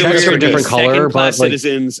 Let's we check are a different color, second-class but, like-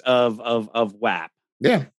 citizens of WAP.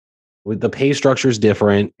 Yeah. With the pay structure is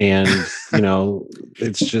different, and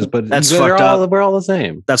it's just. But That's they're fucked all, up. We're all the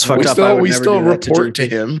same. That's fucked We up. I still, would we never still do that report to JP.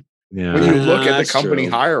 him. Yeah. When you look at the That's company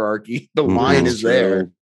true. hierarchy, the Mhm. line That's is there.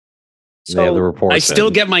 true. They have the reports. I still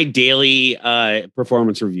in. get my daily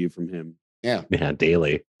performance review from him. yeah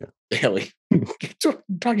daily. Daily.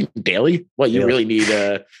 Talking daily? What you Daily. really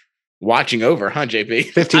need watching over, huh,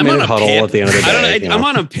 JP? 15-minute huddle pip. at the end of the day. I don't know. you know. I'm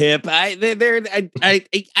on a pip.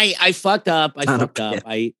 I fucked up. I On a fucked up. pip.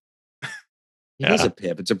 It Yeah. is a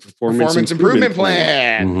pip. It's a performance, Performance improvement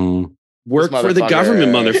plan. Mhm. Work This for the motherfucker.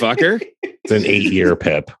 government, motherfucker. It's an 8-year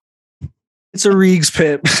pip. It's a Reegs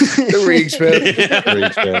pip. The Reeks pip.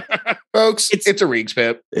 Reeks pip. Folks, It's- it's a Reeks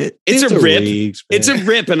pip. It's a rip. Reeks It's a pip.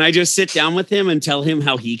 rip, and I just sit down with him and tell him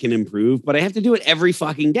how he can improve. But I have to do it every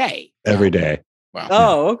fucking day. every day. Wow.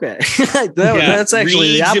 Oh, okay. That's actually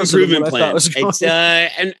the Reed's opposite of what I thought was going It's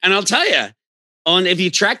and I'll tell you, if you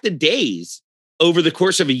track the days over the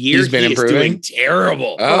course of a year, He's been he improving? is doing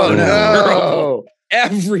terrible. Oh, no. no.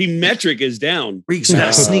 Every metric is down. Reeks got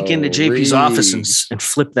to sneak into JP's Oh, office Reeks. and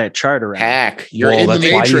flip that chart around. Hack. You're Well, in the that's why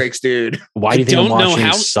you- Matrix, dude. Why do you think I'm don't know watching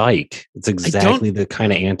how- Psych? It's exactly the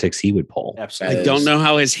kind of antics he would pull. Absolutely. I don't know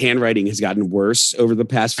how his handwriting has gotten worse over the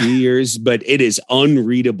past few years, but it is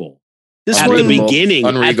unreadable. This At one, the Unreadable. beginning,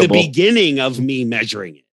 at the Unreadable. beginning of me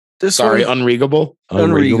measuring it. this Sorry, one, unreadable.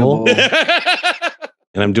 Unreadable. Unreadable.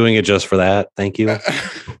 And I'm doing it just for that. Thank you.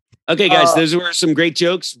 Okay, guys, Uh, those were some great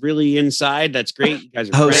jokes. Really inside. That's great. You guys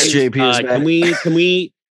are Host friends. JP is back. Can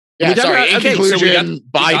we? Yeah, We talked sorry. about- In okay, so we conclusion,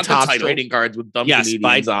 got buy the top title. trading cards with dumb Yes,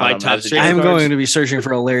 comedians buy on them. Topps as a trading I'm joke. going to be searching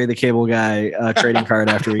for a Larry the Cable Guy trading card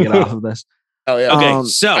after we get off of this. Oh, yeah. Okay, Um,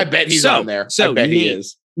 so I bet he's so- on there. So I bet Nate, he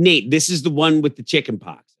is. Nate, this is the one with the chicken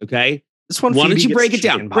pox. Okay, This one. Why don't Phoebe you gets break it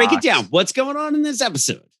down? chicken Break it pox. down. What's going on in this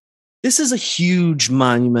episode? This is a huge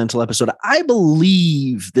monumental episode. I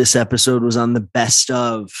believe this episode was on the Best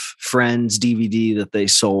of Friends DVD that they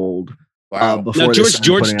sold. Wow. Before No, they started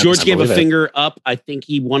putting out George this- gave a believe it. finger up. I think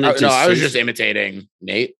he wanted to. No, I was say- just imitating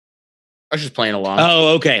Nate. I was just playing along.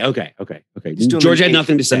 Oh, okay. He's doing George the had Nate-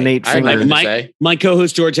 nothing to the say. Nate I have finger. nothing to my- say. My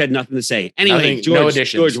co-host George had nothing to say. Anyway, Nothing- no George,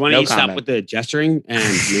 additions, George, why don't no you stop comment. with the gesturing and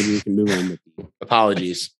maybe we can move on with the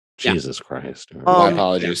Apologies. Yeah. Jesus Christ. My Um,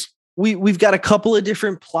 apologies. We've got a couple of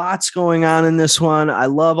different plots going on in this one. I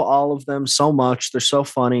love all of them so much. They're so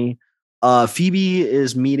funny. Phoebe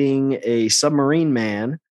is meeting a submarine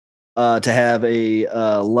man to have a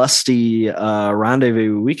lusty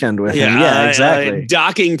rendezvous weekend with him. Yeah, exactly.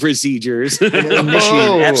 docking procedures. Initiate,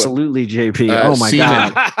 Oh. absolutely, JP. Uh, Oh my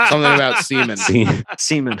semen. god, Something about semen. See,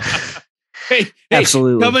 semen. Hey,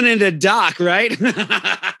 Absolutely. coming into dock, right?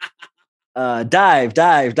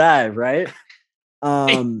 Dive, right?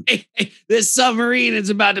 Hey, this submarine is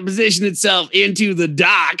about to position itself into the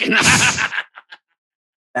dock.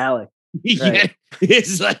 Alec. Yeah,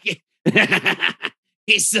 it's like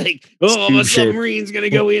it's like, oh, Tube my shape. submarine's gonna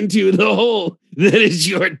go into the hole that is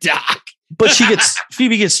your dock. But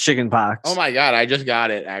Phoebe gets chicken pox. Oh my god, I just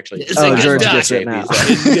got it actually. It's Oh, like George a gets dock. it now.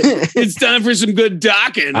 It's time for some good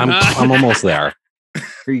docking. I'm almost there.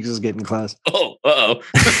 Freaks is getting close. Oh,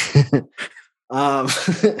 uh-oh. Um,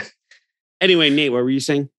 Anyway, Nate, what were you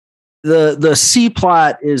saying? the C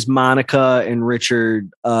plot is Monica and Richard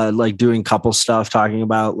like doing couple stuff, talking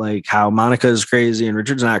about like how Monica is crazy and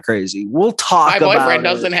Richard's not crazy. We'll talk My about boyfriend it.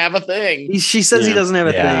 doesn't have a thing. She says he Yeah. doesn't have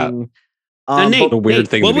a Yeah. thing. Now, Nate, the weird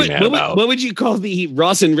thing what to be would, mad what would- about. what would you call the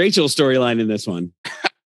Ross and Rachel storyline in this one?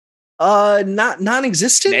 Not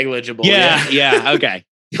non-existent. Negligible. Yeah, okay.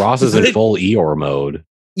 Ross is in full Eeyore mode.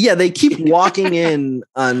 Yeah, they keep walking in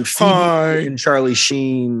on Phoebe Hi. and Charlie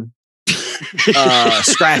Sheen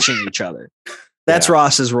scratching each other. That's Yeah.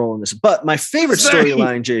 Ross's role in this. But my favorite Sorry.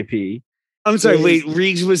 storyline, JP, I'm sorry. Is- Wait,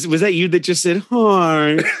 Reeves, was that you that just said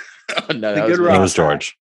hi? Oh, no, The that good was me. Ross. It was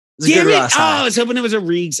George. it's a Damn good it! Ross Oh, I high. was hoping it was a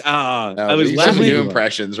Reeves. No, I was we used to laughing. do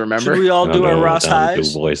impressions, remember? Should we all I do don't our know, Ross don't do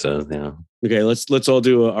highs? voices. Yeah. Okay, let's all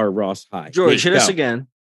do our Ross high. George, Nate, hit us go. again.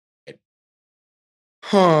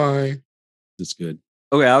 Hi. That's good.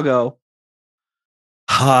 Okay, I'll go.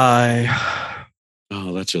 Hi.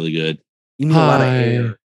 Oh, that's really good. You need a lot of Hi.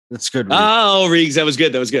 air. That's good. Reed. Oh, Reeves, that was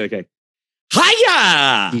good. Okay.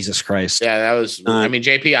 Hiya! Jesus Christ. Yeah, that was. I mean,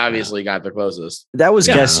 JP obviously got the closest. That was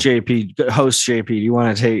Yeah. guest JP, host JP. Do you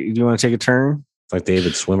want to take a turn? It's like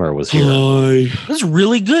David Swimmer was here. Hi. That was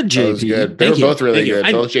really good, That was JP. good. They Thank were you. both really Thank you. good.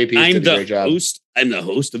 I'm- Both JPs I'm did a the great job. host. I'm the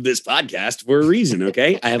host of this podcast for a reason.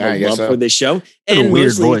 Okay, I have I a guess love so. for this show, What a and weird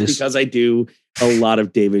mostly voice. because I do a lot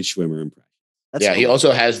of David Schwimmer impressions. That's Yeah, he cool.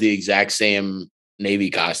 also has the exact same Navy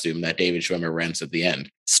costume that David Schwimmer rents at the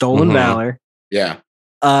end. Stolen Mhm. Valor. Yeah.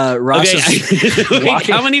 Ross Okay, is wait,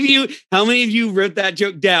 walking- how many of you wrote that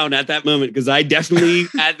joke down at that moment? Because I definitely,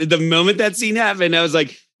 at the moment that scene happened, I was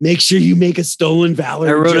like, make sure you make a stolen valor.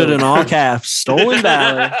 I wrote it joke. in all caps. Stolen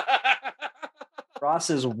Valor.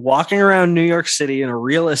 Ross is walking around New York City in a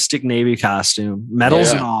realistic Navy costume, medals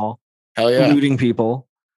Yeah. and all, Hell yeah. looting people.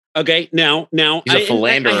 Okay, now He's a I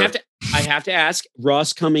philanderer. have to ask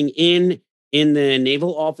Ross coming in the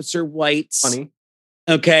naval officer whites. Funny.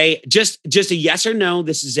 Okay, just a yes or no.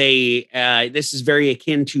 This is very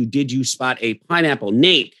akin to did you spot a pineapple?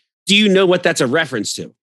 Nate, do you know what that's a reference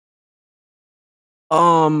to?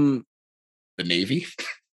 The Navy.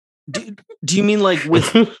 do you mean like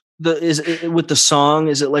with with the song?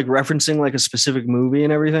 Is it like referencing like a specific movie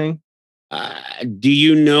and everything? Do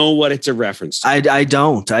you know what it's a reference to? I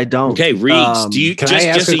don't. Okay, Reeves, do you can I just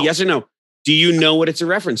ask a a- yes or no? Do you know what it's a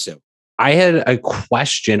reference to? I had a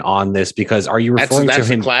question on this because are you That's referring to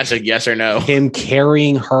the him classic yes or no. him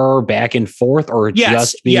carrying her back and forth or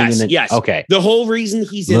Yes, just being yes, in the yes. Okay. The whole reason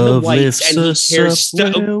he's in the whites and he cares.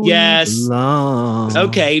 Yes.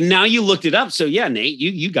 Okay, now you looked it up. So yeah, Nate,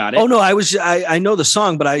 you got it. Oh no, I know the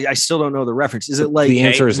song, but I still don't know the reference. Is it like The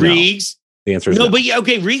answer is no. Reeves. The answer is No, no. but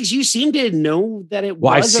okay, Riggs, you seem to know that it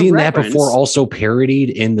Well, I've was a seen that reference. before also parodied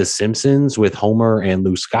in The Simpsons with Homer and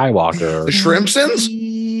Luke Skywalker. The Shrimpsons?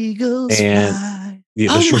 Eagles And- fly. The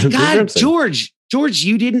Oh my Shrimp- the God, Shrimpsons. George,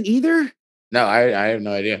 you didn't either? No, I have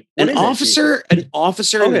no idea. What An is it, officer, and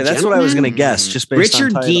Okay, a that's what I was going to gentleman? guess. Just based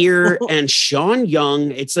Richard on title. Gere and Sean Young.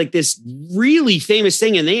 It's like this really famous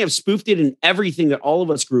thing, and they have spoofed it in everything that all of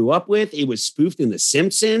us grew up with. It was spoofed in The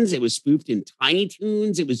Simpsons. It was spoofed in Tiny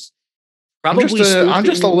Toons. It was probably I'm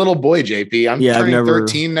just a little boy, JP. I'm Yeah, I've turning never-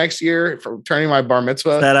 13 next year for turning my bar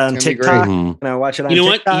mitzvah. Is that on It's gonna be great. TikTok? Mhm. Can I watch it on You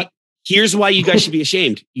know TikTok? what? Here's why you guys should be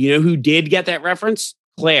ashamed. You know who did get that reference?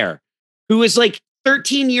 Claire, who is like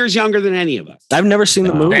 13 years younger than any of us. I've never seen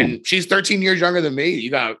the movie. And she's 13 years younger than me. You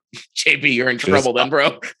got JP, you're in trouble then,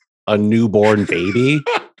 bro. A newborn baby.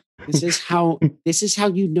 This is how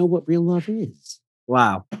you know what real love is.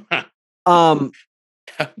 Wow.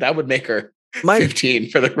 That would make her My 15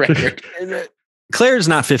 for the record. Claire's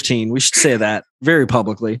not 15. We should say that very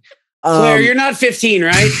publicly. Claire, you're not 15,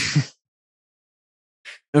 right?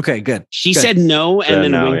 Okay, good. She Good. said no and Said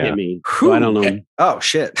then no, winked yeah. at me. So I don't know. Oh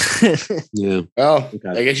shit. Yeah. Well, Okay.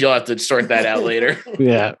 I guess you'll have to sort that out later.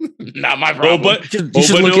 Yeah. Not my problem. You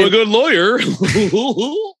should look at good lawyer.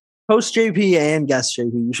 post JP and guest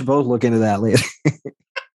JP. You should both look into that later.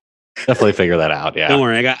 Definitely figure that out. Yeah. Don't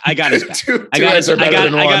worry, I got his back. Two I got heads are better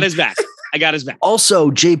than I one. got his back. I got his back. Also,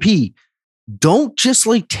 JP, don't just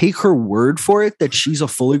like take her word for it that she's a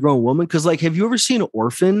fully grown woman. Cause like, have you ever seen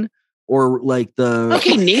Orphan or like the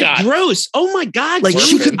Okay, Nate, God. gross. Oh my God. like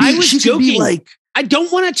she Orphan. could be I was she could joking. be like I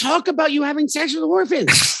don't want to talk about you having sex with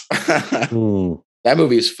orphans. Hmm. That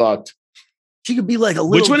movie is fucked. she could be like a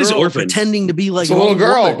little Which one girl is Orphan? pretending to be like It's a an little old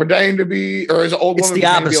girl woman. pretending to be, or is an old It's woman the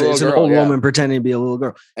pretending to be a opposite. little It's an girl, old yeah. woman pretending to be a little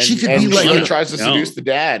girl. She could be like she a- tries to No. seduce the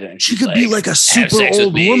dad. And she she's could be like a super sex with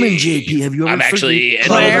old me. woman, JP. Have you ever I'm actually freaking an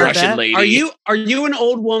thought old about Russian that? lady. Are you an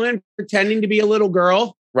old woman pretending to be a little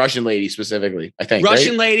girl? Russian lady specifically, I think.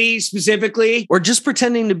 Russian right? lady specifically? Or just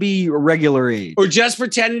pretending to be a regular age? Or just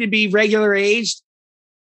pretending to be regular aged?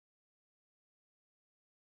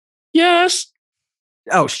 Yes.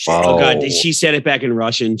 Oh shit! Wow. Oh God, she said it back in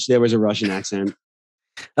Russian. There was a Russian accent.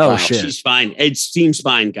 Oh Wow, shit! She's fine. It seems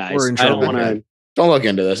fine, guys. We're in I don't trouble. want to. Don't look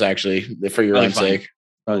into this, actually, for your Oh, own fine. sake.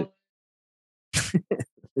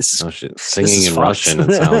 This is, Oh, shit. This Singing is in fucked. Russian,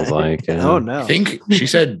 it sounds like. Yeah. oh no! I think she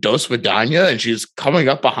said Dos Vidania, and she's coming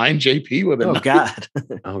up behind JP with a Oh knife. god!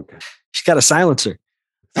 Oh, God. She's got a silencer.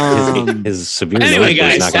 His severe Anyway, nose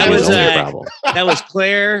guys, is not that going to be was, the only problem. That was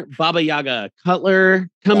Claire Baba Yaga Cutler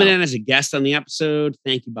coming Wow. in as a guest on the episode.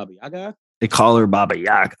 Thank you, Baba Yaga. They call her Baba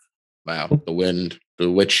Yaga, Wow, the wind, the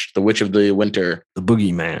witch of the winter, the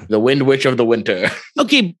boogeyman. the wind witch of the winter.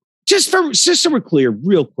 Okay, just so we're clear,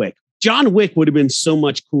 real quick. John Wick would have been so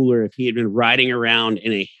much cooler if he had been riding around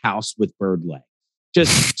in a house with bird legs.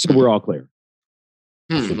 Just so we're all clear.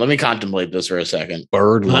 Let me contemplate this for a second.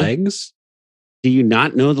 Bird Huh? legs? Do you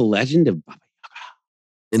not know the legend of Baba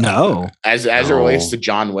Yaga? No, As it relates to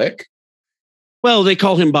John Wick, Well, they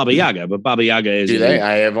call him Baba Yaga, but Baba Yaga is do they?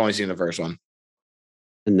 I have only seen the first one.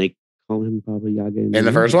 and they call him Baba Yaga In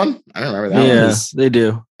the first one, I don't remember that yeah, one. they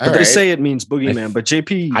do. But All they right. say it means boogeyman. But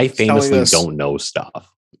JP, I is telling famously us don't know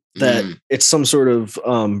stuff. that Mm. it's some sort of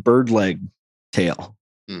bird leg tail.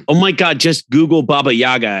 Oh my God, just Google Baba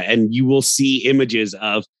Yaga and you will see images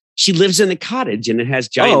of she lives in a cottage and it has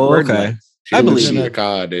giant Oh, bird okay. legs. She I lives believe in you. a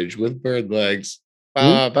cottage with bird legs.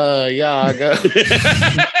 Baba Yaga.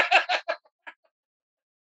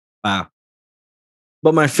 Wow.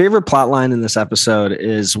 But my favorite plot line in this episode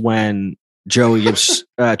is when Joey gives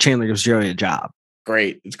Chandler gives Joey a job.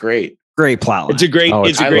 Great. It's great. Great plot line. It's a great, Oh,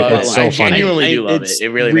 it's a I great love plot it. It's line. so funny. I genuinely do love It's it. It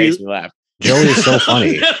really real- makes me laugh. Joey is so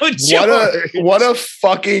funny. No, What a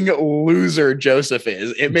fucking loser Joseph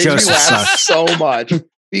is. It makes Joseph me laugh sucks. so much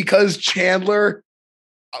because Chandler,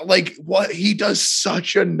 like, what he does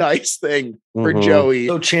such a nice thing for Mhm. Joey.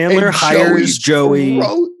 So Chandler And hires Joey.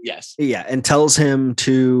 Yes. Yeah, and tells him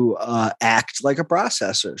to act like a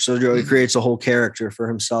processor. So Joey Mhm. creates a whole character for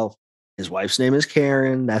himself. His wife's name is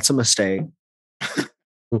Karen. That's a mistake.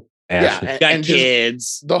 Yeah. Ashley. got and just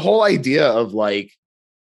kids. the whole idea of like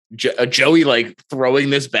Joey like throwing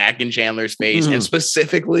this back in Chandler's face Mhm. and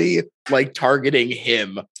specifically like targeting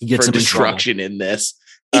him He gets for him in trouble. destruction in this.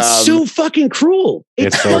 It's so fucking cruel.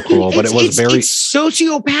 It's so cruel, but it was very- it's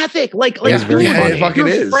sociopathic. Like It was very your- funny. It fucking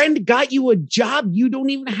your is. friend got you a job. You don't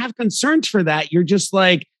even have concerns for that. You're just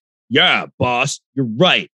like, yeah, boss, you're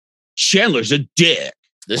right. Chandler's a dick.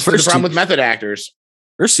 This is First the problem he- with method actors.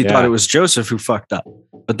 First, he Yeah. thought it was Joseph who fucked up.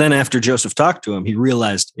 But then after Joseph talked to him, he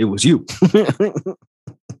realized it was you.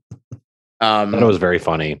 I thought it was very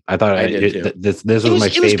funny. I thought I did too. this It was my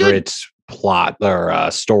was good. favorite plot or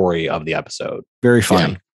story of the episode. Very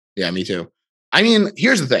funny. Yeah, me too. I mean,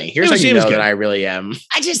 here's the thing. Here's It how was- you it was know good. that I really am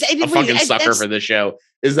I just a fucking sucker for this show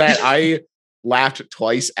is that I laughed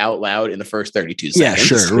twice out loud in the first 32 Yeah,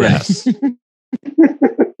 seconds. sure. Right. Yes.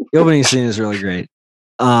 The opening scene is really great.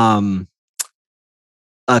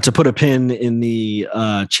 To put a pin in the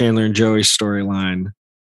Chandler and Joey storyline,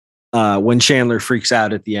 when Chandler freaks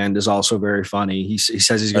out at the end is also very funny. He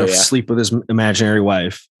says he's going to Oh, yeah. sleep with his imaginary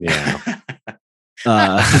wife. Yeah.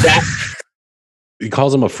 Uh, he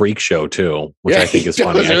calls him a freak show too, which I think is he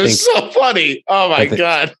funny. does. It was so funny. Oh my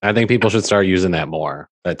God. I think people should start using that more.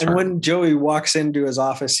 That term. And when Joey walks into his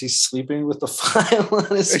office, he's sleeping with the file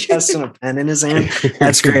on his chest and a pen in his hand.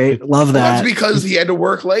 That's great. Love Well, that's that. because he had to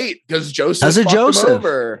work late because Joseph How's it fucked Joseph? him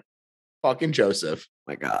over. Fucking Joseph.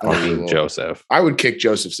 My God. Fucking Joseph. I would kick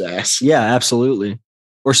Joseph's ass Yeah, absolutely.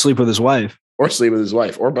 Or sleep with his wife. or sleep with his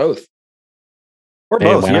wife or both. Or Hey,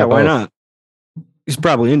 both. why Yeah, not why both? not? He's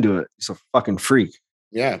probably into it. He's a fucking freak.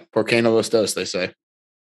 Yeah. Porque no los dos, they say.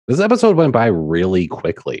 This episode went by really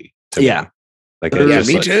quickly. to me. Yeah. Like it Yeah, just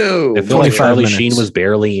me like, too. It felt like 25 Charlie minutes. Sheen was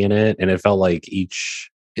barely in it, and it felt like each.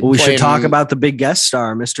 Well, we should Playing- talk about the big guest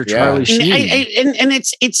star, Mr. Yeah. Charlie And, Sheen. and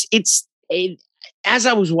it's as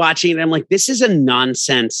I was watching it, I'm like, this is a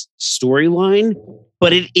nonsense storyline,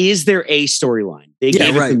 but it is their A storyline. They Yeah,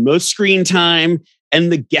 gave it right. the most screen time,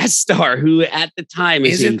 and the guest star, who at the time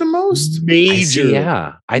Is is it the most? major.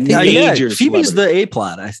 Yeah, I think Yeah, yeah, major Phoebe's the A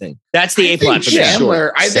plot, I think. That's the A I plot think for sure.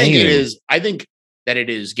 Chandler, I think it Same. is. I think that it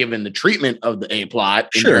is given the treatment of the A plot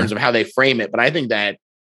in Sure. terms of how they frame it, but I think that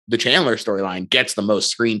the Chandler storyline gets the most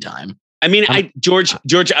screen time. I mean, George,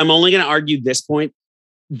 I'm only going to argue this point.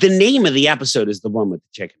 The name of the episode is the one with the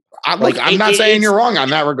chicken. I'm Like, not saying it's- you're wrong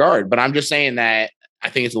on that regard, but I'm just saying that I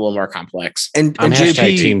think it's a little more complex. And I'm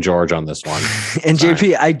JP, Team George on this one. and Sorry.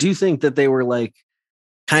 JP, I do think that they were like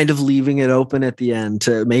kind of leaving it open at the end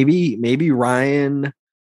to maybe Ryan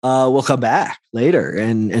will come back later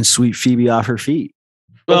and sweep Phoebe off her feet.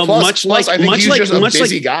 Well, plus, much plus, like I think much he's like just a much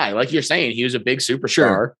busy like guy. Like you're saying, he was a big superstar.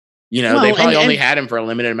 Sure. You know, Well, they probably and- only and- had him for a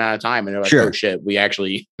limited amount of time, and they're like, Sure. "Oh shit, we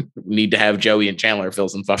actually need to have Joey and Chandler fill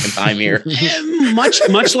some fucking time here."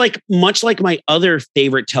 much like my other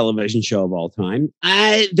favorite television show of all time.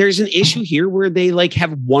 There's an issue here where they like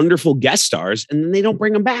have wonderful guest stars and then they don't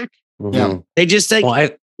bring them back. Mhm. Yeah. They just like Well,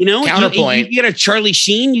 you know, Counterpoint. you get a Charlie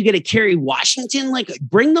Sheen, you get a Kerry Washington, like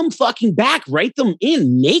bring them fucking back, write them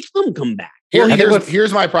in, make them come back.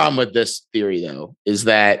 Here's my problem with this theory, though, is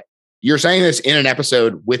that you're saying this in an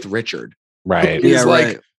episode with Richard. right. Yeah, He's right.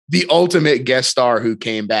 like the ultimate guest star who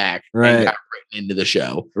came back Right. and got written into the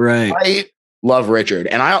show. Right. I love Richard.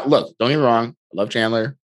 And don't get me wrong, I love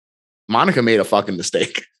Chandler. Monica made a fucking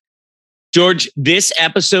mistake. George, this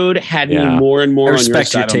episode had me Yeah. more and more I on your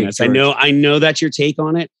respect your side take, on this. George. I know that's your take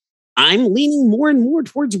on it. I'm leaning more and more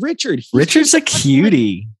towards Richard. He's Richard's just a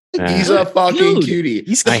cutie. Yeah. He's a fucking Dude. cutie.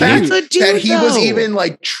 He's The I fact hate- That's a dude, that he was though. even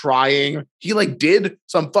like trying, he like did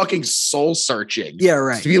some fucking soul searching. Yeah,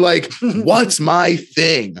 right. To be like, what's my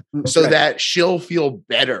thing? So Right. that she'll feel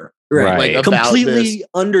better. Right. Right. Like about Completely this.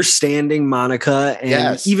 understanding Monica, and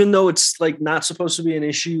Yes. even though it's like not supposed to be an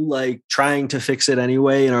issue, like trying to fix it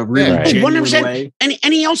anyway in a really Right. genuine 100%. way.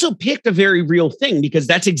 And he also picked a very real thing because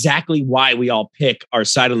that's exactly why we all pick our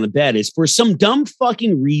side on the bed is for some dumb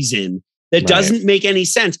fucking reason that Right. doesn't make any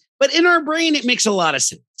sense. But in our brain, it makes a lot of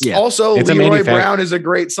sense. Yeah. Also, It's a Leroy manufac- Brown is a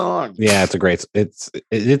great song. Yeah, it's a great. It's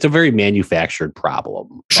a very manufactured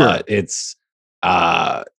problem. Sure. But it's.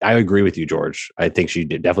 I agree with you, George. I think she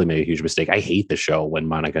definitely made a huge mistake. I hate the show when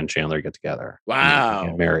Monica and Chandler get together. Wow. And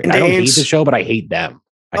get married. And I don't to hate ans- the show, but I hate them.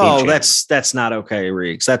 I hate Oh, Chandler. that's not okay,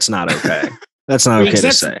 Riggs. That's not okay. That's not okay to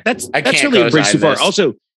that's, say. That's I that's can't really a bridge co-sign too far. this.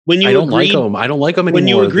 Also, when you I don't like agreed, them. I don't like them anymore. when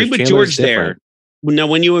you agreed with Chandler's George there, different. now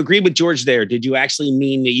when you agreed with George there, did you actually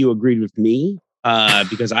mean that you agreed with me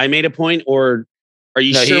because I made a point, or are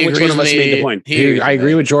you No, he sure which agrees one of us with made me. the point? He agrees I with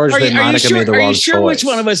agree me. with George that Monica made the are wrong you sure which choice.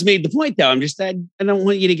 one of us made the point though? I'm just I don't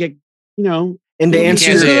want you to get And to You You answer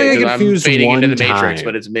can't You're say gonna it get 'cause I'm confused fading into one the Matrix, time.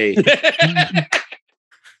 but it's me.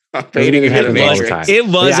 I'm It fading into the happens all the Matrix. time. it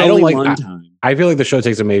was Yeah, I don't only like- one time. I feel like the show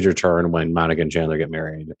takes a major turn when Monica and Chandler get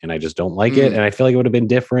married, and I just don't like it. Mm. And I feel like it would have been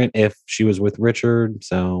different if she was with Richard.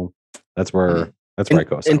 So that's where I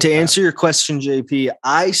go. and to answer your question, JP,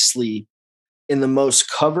 I sleep in the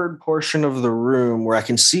most covered portion of the room where I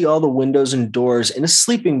can see all the windows and doors in a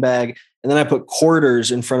sleeping bag. And then I put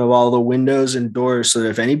quarters in front of all the windows and doors so that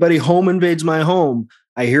if anybody home invades my home,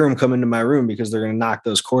 I hear them come into my room because they're going to knock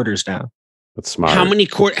those quarters down. That's smart. How many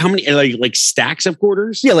like stacks of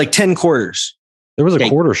quarters? Yeah, like 10 quarters. There was a Okay.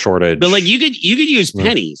 quarter shortage. But like you could use Yeah.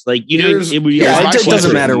 pennies. Like you know, Here's- it would be Yeah, Yeah, my it doesn't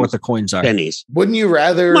question matter is- what the coins are. pennies. Wouldn't you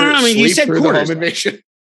rather No, I mean, you sleep said through quarters. the home invasion?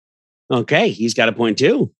 Okay, he's got a point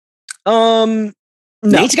too. No.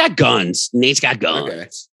 Nate's got guns. Nate's got guns. Okay.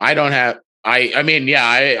 I don't have. I mean, yeah,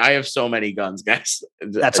 I have so many guns, guys.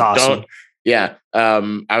 That's awesome. Don't- yeah.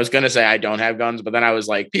 I was gonna say I don't have guns, but then I was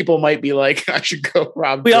like, people might be like, I should go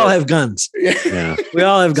rob. We all the- have guns. Yeah. yeah. We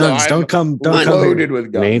all have So guns. I'm Don't come here. loaded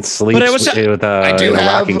with guns. Nate sleeps But I was- with I do in a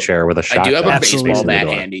have- rocking chair with a I shotgun. do have a Absolutely. baseball bat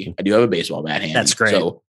Door. handy. I do have a baseball bat handy. That's great.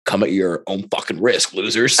 So come at your own fucking risk,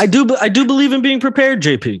 losers. I do believe in being prepared,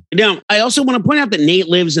 JP. Now, I also want to point out that Nate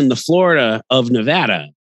lives in the Florida of Nevada.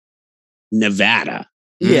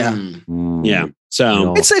 Yeah. Yeah.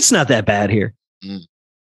 So It's not that bad here. Mm.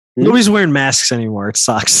 Nobody's wearing masks anymore. It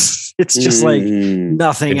sucks. It's just like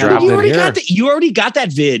nothing. It dropped you in already here. got you already got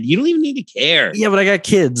that vid. You don't even need to care. Yeah, but I got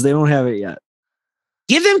kids. They don't have it yet.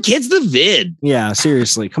 Give them kids the vid. Yeah,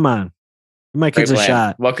 seriously. Come on. Give my Great kids a plan.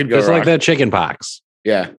 shot. What could go Just wrong? like that chicken pox.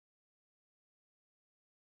 Yeah.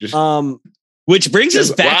 Just Which brings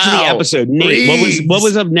us back to the Wow. episode. Nate, what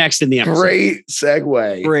was up next in the episode? great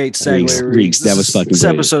segue. great segue. Reeks. That was fucking This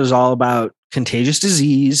brilliant. episode is all about contagious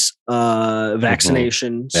disease,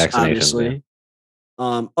 vaccinations, Vaccinations, obviously.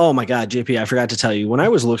 Oh my God, JP, I forgot to tell you, when I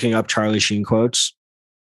was looking up Charlie Sheen quotes,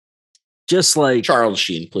 just like Charles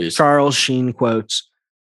Sheen, please. Charles Sheen quotes,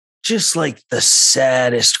 just like the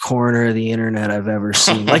saddest corner of the internet I've ever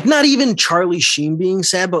seen. Like not even Charlie Sheen being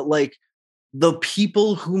sad, but like the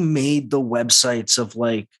people who made the websites of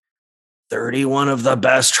like 31 of the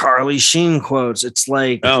best Charlie Sheen quotes. It's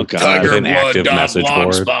like, Oh god. Tiger an active message board.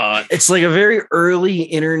 Blogspot. it's like a very early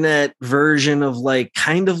internet version of like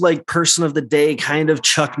kind of like Person of the Day, kind of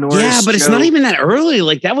Chuck Norris. Yeah, but it's not joke. even that early.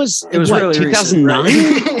 Like that was It was what, really recent,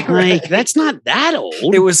 2009. right? Like that's not that old.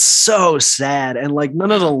 It was so sad, and like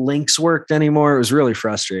none of the links worked anymore. It was really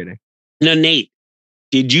frustrating. No, Nate,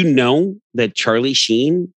 did you know that Charlie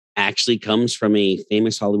Sheen actually comes from a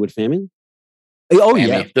famous Hollywood family? Oh Fammy.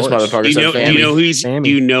 yeah, of This course. motherfucker Do you said know? Do family. you know who he's? Fammy. Do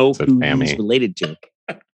you know Said who fammy. he's related to?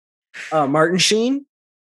 Martin Sheen,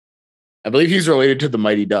 I believe he's related to the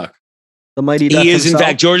Mighty Duck. the Mighty Duck. He is, in himself.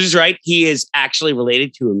 fact, George is right. He is actually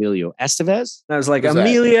related to Emilio Estevez, And I was like, Who's that?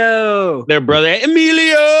 Emilio. their brother.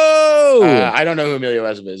 Emilio. I don't know who Emilio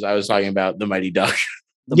Estevez is. I was talking about the Mighty Duck.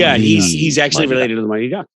 The yeah, Mighty he's actually Mighty related to the Mighty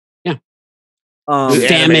Duck. Duck. The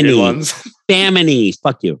animated Family. ones. Family.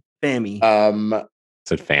 Fuck you. Fammy.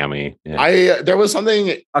 Said fammy. Yeah. There was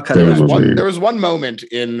something. I'll cut There it was out. there was one moment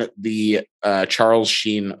in the Charles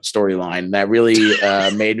Sheen storyline that really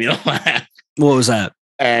made me laugh, What was that?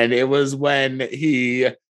 and it was when he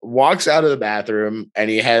walks out of the bathroom and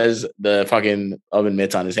he has the fucking oven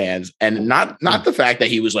mitts on his hands, and not the fact that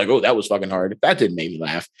he was like, "Oh, that was fucking hard." That didn't make me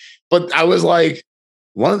laugh, but I was like,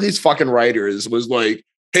 one of these fucking writers was like,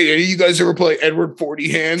 "Hey, any of you guys ever play Edward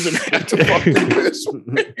 40 Hands and have to fucking do this?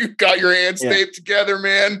 You got your hands Yeah. taped together,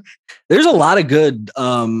 man." There's a lot of good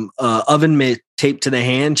oven mitt taped to the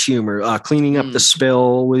hand humor, cleaning up the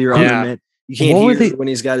spill with your Yeah. oven mitt. You can't What were hear they- when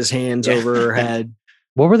he's got his hands Yeah. over her head.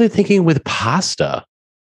 What were they thinking with pasta?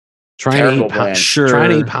 Trying Terrible to eat plan. Sure. Trying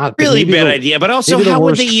to eat pasta. Really bad idea. But also, maybe the how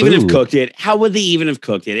would they worst even have food. cooked it? How would they even have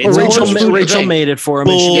cooked it? Well, It's Rachel all ma- Rachel thing. made it for him.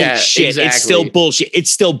 and she- bullshit. Yeah, It's exactly. still bullshit. It's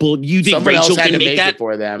still bull. You think Someone Rachel else had can to make make that? it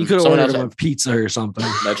for them. You could have Someone ordered else him a pizza or something.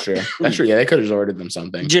 That's true. That's true. Yeah, they could have ordered them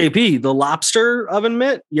something. JP, the lobster oven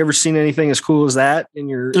mitt. You ever seen anything as cool as that in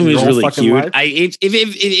your? I mean, your it was whole really fucking cute. life? If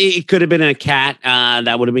it could have been a cat,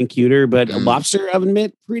 that would have been cuter. But a Mm. lobster oven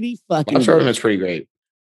mitt, pretty fucking. Lobster good. ornament's pretty great.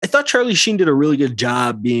 I thought Charlie Sheen did a really good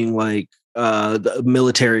job being like the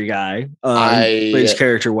military guy. Played his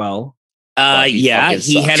character well. He Yeah, fucking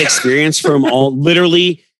he had sucked. experience from all.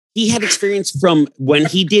 Literally, he had experience from when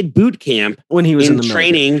he did boot camp When he was in in the military.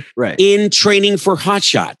 training. Right. In training for Hot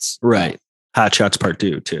Shots. Right. Hot Shots Part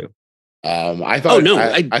 2 too. I thought. Oh, no,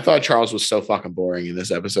 I thought Charles was so fucking boring in this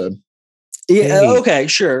episode. Yeah. Hey. Okay.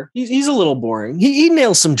 Sure. He's a little boring. He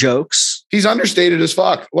nails some jokes. He's understated as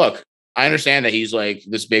fuck. Look, I understand that he's like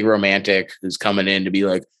this big romantic who's coming in to be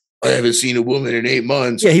like, "I haven't seen a woman in 8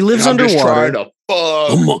 months. Yeah. He lives and I'm just underwater. trying to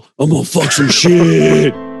fuck. I'm gonna fuck some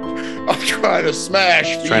shit. I'm trying to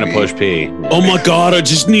smash. Trying to Phoebe. push P. Oh my god! I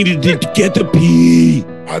just needed to get the pee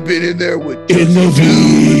I've been in there with in the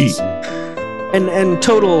V. And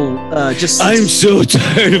total. Just. I'm so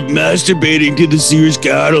tired of masturbating to the Sears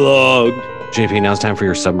catalog. JP, now it's time for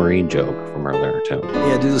your submarine joke from earlier too.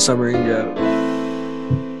 Yeah. Do the submarine joke.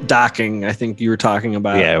 Docking. I think you were talking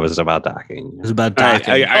about. Yeah, it was about docking. It was about All right,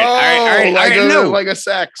 docking. all right, like I a know. like a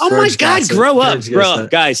sex. Oh my George god! gets it. Grow up, George grow gets up,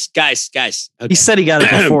 it. guys. Okay. He said he got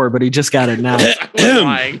it before, but he just got it now. I was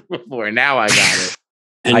lying before. Now I got it.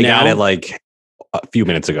 And I now, got it like a few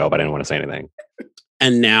minutes ago, but I didn't want to say anything.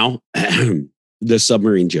 And now, the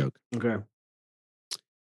submarine joke. Okay.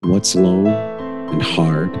 What's long and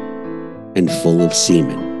hard and full of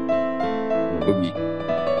semen?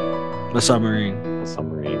 The submarine A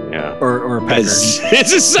submarine, yeah. or a pecker.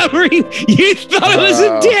 It's a submarine. You thought it was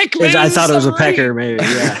a dick. Man. I thought it was a submarine. pecker, maybe.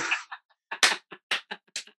 Yeah.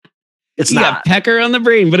 It's You got not. pecker on the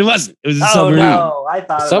brain, but it wasn't. It was a Oh submarine. no! I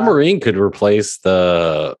thought Submarine could replace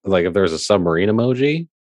the, like, if there's a submarine emoji,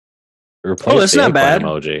 Replace that's the not eggplant bad.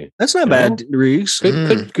 emoji. That's not You bad, Reeves.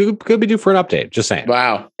 Could be due for an update. Just saying.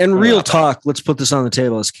 Wow. And real Wow. talk, let's put this on the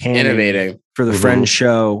table as canon Innovating. for the Mhm. Friends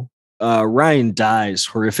show. Ryan dies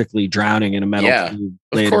horrifically drowning in a metal Yeah, tube.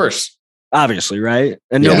 Of later. course. Obviously, right?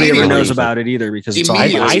 And Yeah. nobody ever Immediately. knows about it either because it's all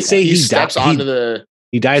Immediately. I say he steps died- onto the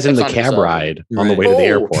He dies in the Steps onto the cab subway. ride on the Right. way to the Oh.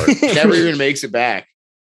 airport. never even makes it back.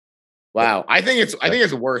 Wow. I think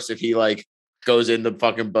it's worse if he like goes in the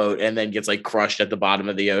fucking boat and then gets like crushed at the bottom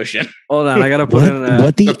of the ocean. Hold on, I gotta put in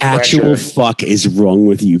What the the actual pressure. fuck is wrong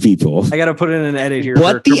with you people? I gotta put in an edit here. for a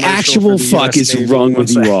What the commercial actual for the fuck US is Navy. wrong One with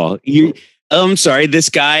sec. you all? I'm sorry. This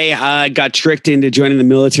guy got tricked into joining the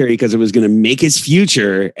military because it was going to make his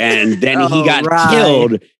future, and then he Oh, got right.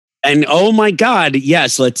 killed. And oh my god,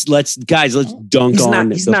 yes, let's dunk He's on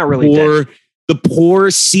not- he's the not really poor, the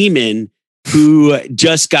poor seaman who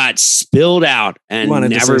just got spilled out and Wanted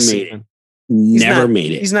to never say made it. Seaman. Never not-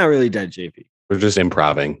 made it. He's not really dead, JP. We're just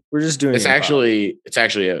improving. We're just doing It's actually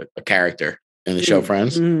a character in the show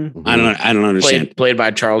Friends. Mm. I don't understand. Played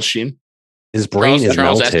by Charles Sheen. His brain is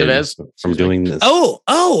Charles melted Estevez. from doing this.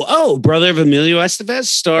 Oh, brother of Emilio Estevez,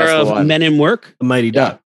 star That's the of one. Men in Work, The Mighty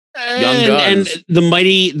Duck. Young and Guns. the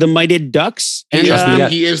mighty Ducks, and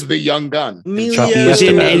He is the young gun. Chucky he was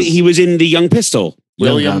in Estevez. and he was in the Young Pistol.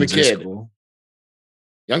 William the Guns is Kid. cool.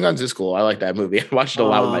 Young Guns is cool. I like that movie. I watched it a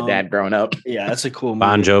lot with my dad growing up. Of Yeah, that's a cool movie.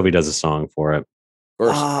 Bon Jovi does a song for it.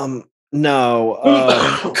 course.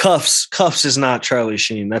 No, Cuffs is not Charlie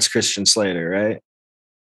Sheen. That's Christian Slater, right?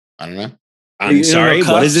 I don't know. I'm You know sorry. What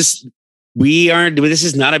Cuffs? is this? This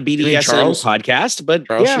is not a BDSM Charles? podcast, but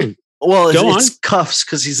Charles yeah. Sheen. Well, Go it's Cuffs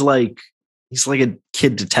because he's like a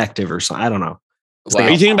kid detective or something. I don't know. Are you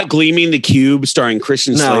thinking about Gleaming the Cube, starring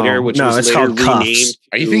Christian No, Slater, which no, was it's later called Cuffs. renamed?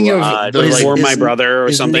 Are you thinking of the, his- For his- My Brother or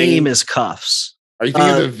His something? name is Cuffs. Are you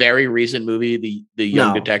thinking Uh, of the very recent movie, the Young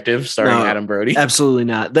no. Detective, starring No. Adam Brody? Absolutely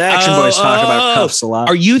not. The Action Boys talk about Cuffs a lot.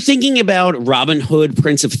 Are you thinking about Robin Hood,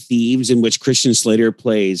 Prince of Thieves, in which Christian Slater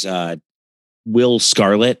plays Will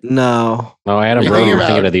Scarlet? No. Oh, Adam Are you Brody, thinking we're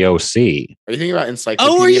thinking about- of the OC. Are you thinking about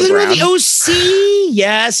Encyclopedia Oh, are you thinking Brown? about the OC?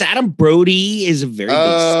 Yes, Adam Brody is a very big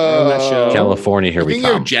star on that show. California, here Are you we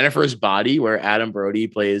thinking come. of Jennifer's Body, where Adam Brody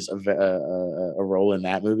plays a role in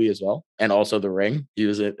that movie as well, and also The Ring. He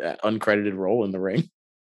was an uncredited role in The Ring.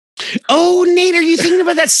 Oh, Nate, are you thinking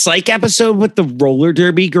about that Psych episode with the roller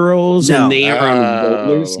derby girls No. and they are on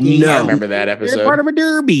roller skates? No. I remember that They're episode. part of a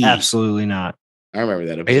derby. Absolutely not. I remember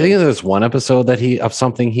that I episode. think there's one episode of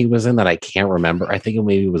something he was in that I can't remember. I think it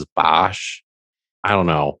maybe was Bosch. I don't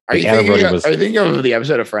know. Are you, Adam Brody thinking of the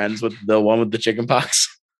episode of Friends with the one with the chicken pox?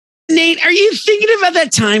 Nate, are you thinking about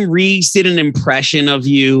that time Reeks did an impression of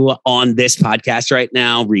you on this podcast right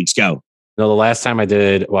now? Reeks, go. No, the last time I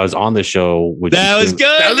did, I was on the show. Which That was is- good.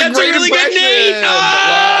 That was a That's a great really good Nate. impression.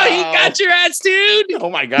 Oh, he Wow. got your ass, dude. Oh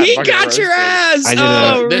my god! He fucking got your roasted. ass. I did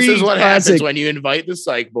Oh, This is Reeks, what classic. happens when you invite the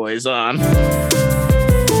Psych Boys on.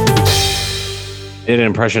 did an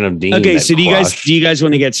impression of Dean. Okay, that so do crushed. you guys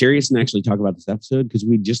want to get serious and actually talk about this episode? Because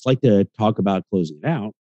we'd just like to talk about closing it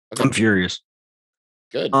out. I'm furious.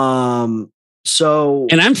 Good. So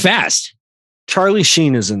And I'm fast. Charlie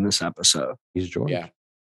Sheen is in this episode. He's George. Yeah.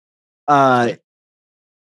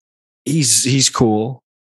 He's cool.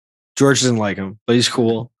 George doesn't like him, but he's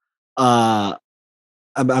cool. I'm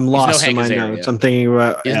lost in Hank my Azaria. notes. I'm thinking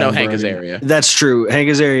about He's no Adam Hank Brody. Azaria. That's true. Hank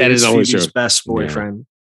Azaria That is always Phoebe's true. best boyfriend.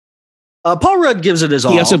 Paul Rudd gives it his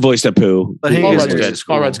all. He also voiced a poo. But Paul Hank Rudd's Azaria good. is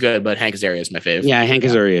Paul cool. Rudd's good, but Hank Azaria is my fave. Yeah, Hank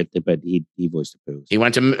Azaria, but he voiced a poo. He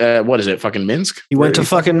went to what is it? Fucking Minsk. He went to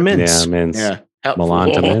fucking Minsk. Yeah, Minsk. Yeah.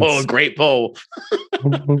 Milan to Minsk. Great poll.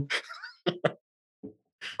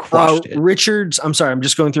 Crushed it. Richard's, I'm sorry, I'm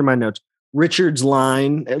just going through my notes. Richard's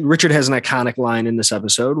line, Richard has an iconic line in this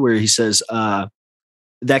episode where he says,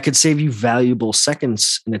 that could save you valuable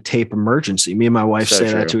seconds in a tape emergency. Me and my wife So say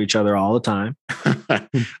that true. to each other all the time.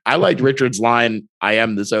 I liked Richard's line, I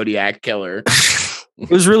am the Zodiac Killer. It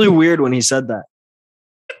was really weird when he said that.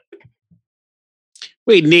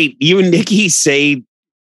 Wait, Nate, you and Nikki say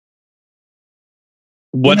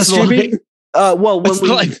what's the Yes, JP? line? Well, What's the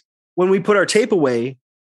line? when we put our tape away,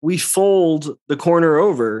 we fold the corner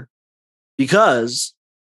over because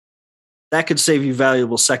that could save you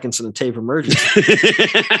valuable seconds in a tape emergency.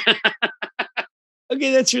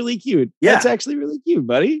 Okay, that's really cute. Yeah. That's actually really cute,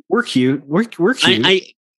 buddy. We're cute. We're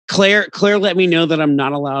cute. Claire let me know that I'm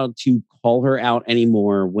not allowed to call her out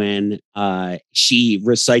anymore when she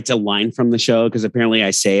recites a line from the show, because apparently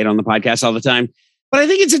I say it on the podcast all the time. But I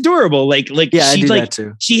think it's adorable. Like yeah, I she's do like that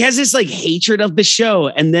too. she has this like hatred of the show,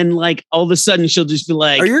 and then like all of a sudden she'll just be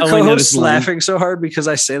like, Are your "Oh, I know co-hosts this line." laughing so hard because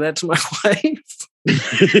I say that to my wife?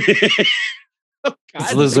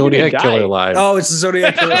 It's the Zodiac Killer line. Oh, it's the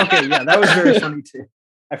Zodiac Killer. Okay, yeah, that was very funny too.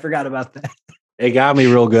 I forgot about that. It got me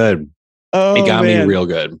real good. Oh, It got me real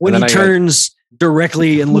good. When And he then I got- turns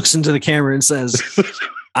directly and looks into the camera and says,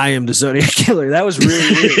 I am the Zodiac Killer. That was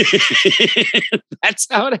really weird. That's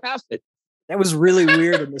how it happened. That was really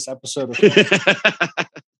weird in this episode.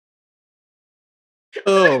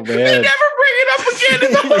 Oh, They man. never bring it up again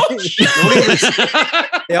in the whole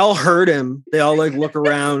show. They all heard him. They all like look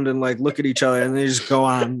around and like look at each other and they just go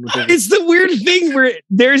on. With It's the weird thing where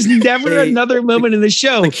there's never They- another moment in the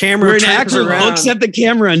show the camera where an turns actor around, looks at the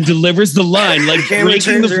camera and delivers the line, like camera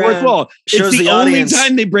breaking the turns fourth around, wall. shows It's the the only audience,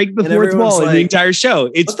 time they break the and fourth everyone's wall in the like, entire show.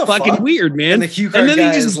 It's "What the fucking fuck?" weird, man. and the cue card And then guy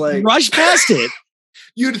they just is like, rush past it.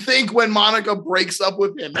 You'd think when Monica breaks up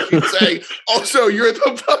with him, she'd say, "Also, you're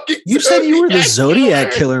the fucking." you said you were the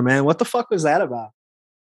Zodiac Killer." Killer, man. What the fuck was that about?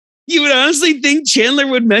 You would honestly think Chandler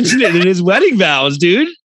would mention it in his wedding vows, dude.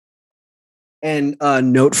 And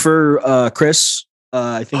note for Chris,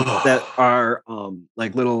 I think that our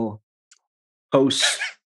like little post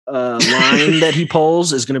line that he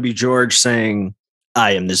pulls is going to be George saying,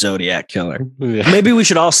 "I am the Zodiac Killer." Yeah. Maybe we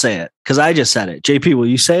should all say it because I just said it. JP, will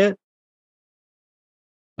you say it?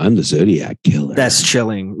 I'm the Zodiac Killer. That's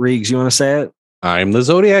chilling. Riggs, you want to say it? I'm the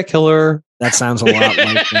Zodiac Killer. That sounds a lot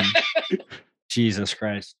like him. Jesus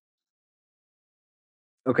Christ.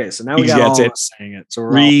 Okay, so now we Riggs got all gets of it. us saying it. So we're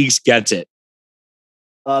all, Riggs gets it.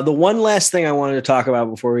 the one last thing I wanted to talk about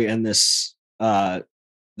before we end this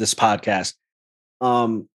this podcast.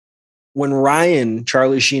 When Ryan,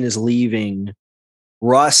 Charlie Sheen, is leaving,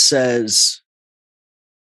 Ross says,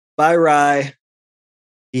 "Bye, Rye."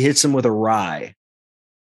 He hits him with a rye.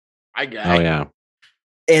 I got. Oh yeah.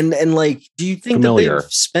 And like, do you think Familiar. that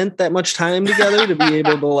they've spent that much time together to be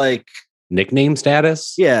able to like, Nickname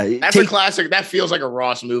status. yeah, That's a classic. That feels like a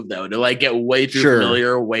Ross move, though, to like get way too Sure.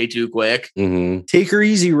 familiar, way too quick. Mm-hmm. take her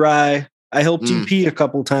easy, Rye. I helped you Mm. pee a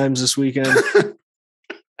couple times this weekend.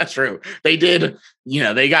 That's true. They did.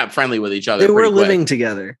 They got friendly with each other. They were pretty quick. living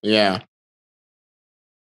together. Yeah.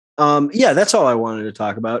 Yeah, that's all I wanted to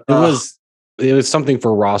talk about. It was something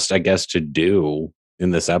for Ross, I guess, to do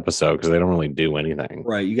in this episode because they don't really do anything.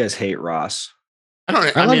 right. You guys hate Ross. I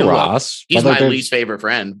don't. I I like mean, look, Ross. he's but, like, my they're- least favorite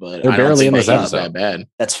friend, but they're I don't barely think in this he's episode. that bad.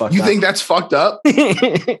 That's fucked You up. think that's fucked up?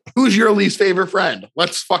 Who's your least favorite friend?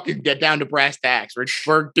 Let's fucking get down to brass tacks.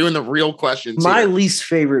 We're doing the real questions. My here. least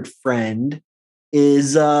favorite friend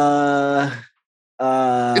is It's got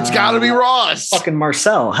to be Ross. fucking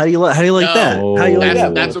Marcel. How do you like No, that? How do you like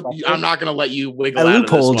that? That's. motherfucker? I'm not gonna let you wiggle I out of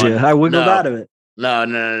this loopholed you. one. I wiggled No. out of it.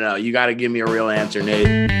 No. You got to give me a real answer,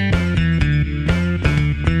 Nate.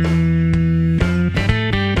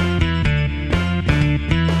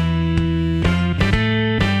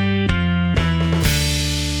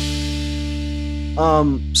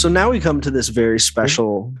 So now we come to this very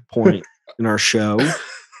special point in our show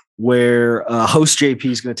where host JP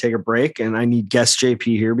is going to take a break, and I need guest JP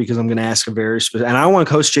here because I'm going to ask a very specific. And I don't want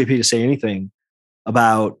host JP to say anything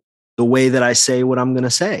about the way that I say what I'm going to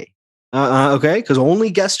say. Okay, because only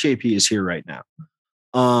guest JP is here right now.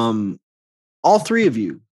 All three of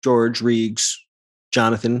you, George, Riggs,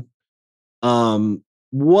 Jonathan.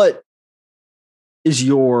 What is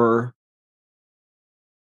your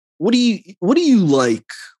what do you like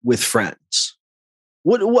with friends?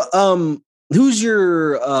 Who's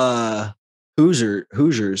your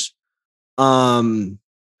Hoosiers?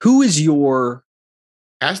 Who is your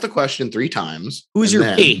Ask the question 3 times. Who's and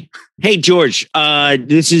your- then- Hey, George.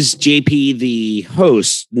 This is JP, the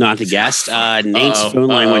host, not the guest. Nate's Uh-oh, phone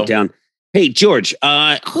line went down. Hey, George.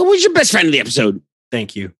 Who was your best friend of the episode?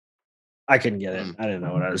 Thank you. I couldn't get it. I didn't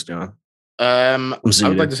know what I was doing. I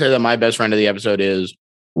would like to say that my best friend of the episode is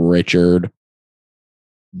Richard,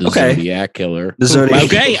 the Okay. Zodiac Killer. The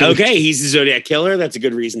Zodiac. Okay. He's the Zodiac Killer. That's a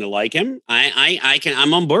good reason to like him.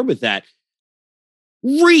 I'm on board with that.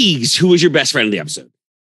 Riggs, who was your best friend of the episode?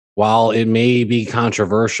 While it may be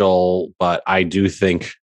controversial, but I do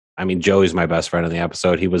think, I mean, Joey's my best friend in the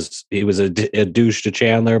episode. He was a douche to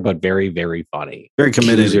Chandler, but very, very funny. Very It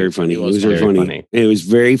committed. was very funny. He It was was very very funny. funny. It was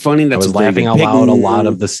very funny. I That's was a very laughing good out pick. loud a lot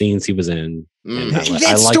of the scenes he was in. Mm. And I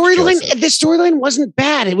That liked storyline, Joseph. the storyline wasn't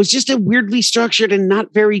bad. It was just a weirdly structured and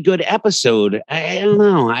not very good episode. I don't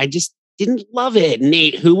know. I just didn't love it.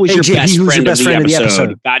 Nate, who was Hey, your JP, best, who's your friend, best of friend the of the episode?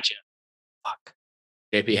 episode? Gotcha.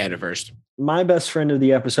 JP had it first. My best friend of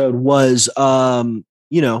the episode was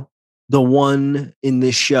the one in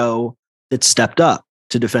this show that stepped up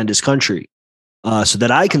to defend his country, so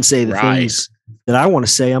that I can say the Right. things that I want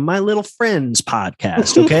to say on my little friends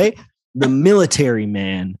podcast. Okay, the military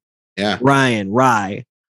man, Yeah. Ryan Rye.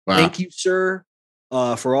 Wow. Thank you, sir,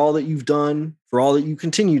 for all that you've done, for all that you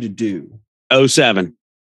continue to do. 07.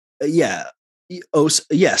 Yeah.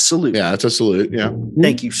 Yeah. Salute. Yeah, that's a salute. Yeah.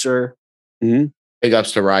 Thank you, sir. Big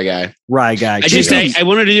ups to Rye Guy. Rye Guy. I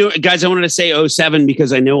wanted to do, guys, I wanted to say 07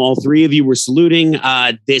 because I know all three of you were saluting.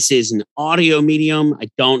 This is an audio medium. I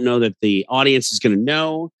don't know that the audience is going to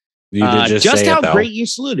know You did just say how it, though. great you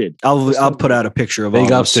saluted. I'll put out a picture of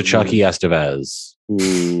Big all ups this. to Chucky Estevez.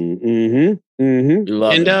 Mm-hmm. We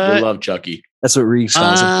love And, him. We love Chucky. That's what Reeves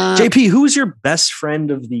calls him. JP, who was your best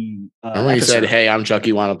friend of the Remember when he episode? said, "Hey, I'm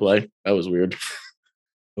Chucky. Want to play?" That was weird.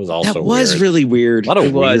 It was also That was weird. really weird. A lot of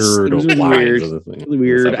It was weird really lines weird. of the thing. Really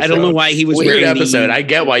weird. I don't know why he was Weird wearing episode. the I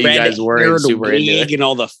get why you red guys weren't hair, the super into wig it. and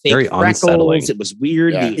all the fake Very freckles. unsettling. It was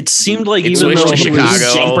weird. Yeah. It seemed like It's even though switched he to was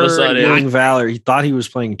Chicago all of a super sudden. doing Valor, he thought he was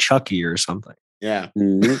playing Chucky or something. Yeah,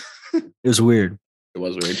 Mhm. It was weird. it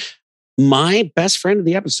was weird. My best friend of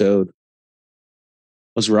the episode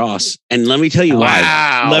was Ross, and let me tell you why.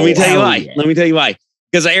 Wow. Let me tell you Hell why. yeah. Let me tell you why.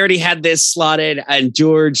 Because I already had this slotted, and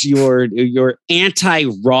George, your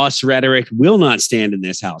anti-Ross rhetoric will not stand in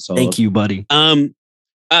this household. Thank you, buddy. No,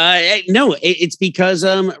 it's because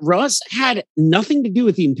Ross had nothing to do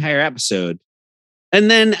with the entire episode,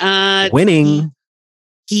 and then Winning.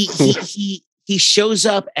 he shows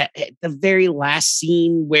up at the very last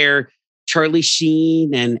scene where Charlie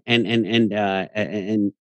Sheen and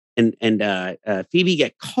Phoebe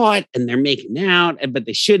get caught and they're making out, but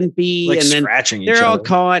they shouldn't be, Like and then scratching each they're all other.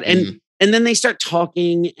 caught, and Mhm. and then they start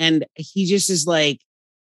talking, and he just is like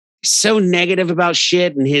so negative about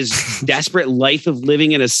shit and his desperate life of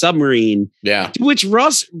living in a submarine. Yeah, To which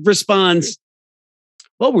Ross responds,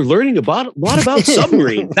 "Well, we're learning a lot about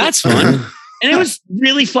submarines. That's fun." And it was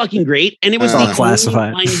really fucking great. And it was It's all the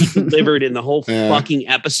classified. only line he delivered in the whole Yeah. fucking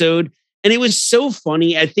episode. And it was so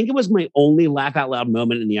funny. I think it was my only laugh out loud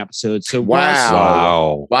moment in the episode. So Ross,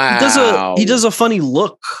 Wow. wow. He does a funny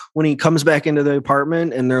look when he comes back into the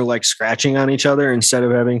apartment and they're like scratching on each other instead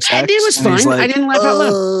of having sex. it was And he's fun. I didn't laugh out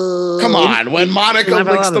loud. Come on, when Monica laugh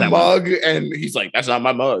out licks loud the at that one. mug and he's like, "That's not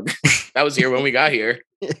my mug. That was here when we got here."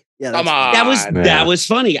 Yeah, Come that's- on. That was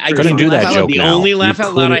funny. I Couldn't didn't do laugh that out loud. joke The now. only You laugh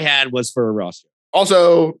out loud I couldn't. had was for a Ross.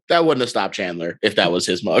 Also, that wouldn't have stopped Chandler if that was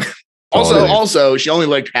his mug. Totally. Also, she only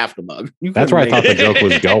licked half the mug. You That's couldn't where I thought make- the joke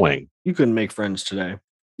was going. You couldn't make friends today.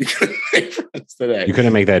 You couldn't make friends today. You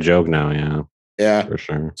couldn't make that joke now, yeah, Yeah. for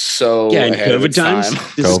sure. So Yeah, in ahead of COVID its times, time.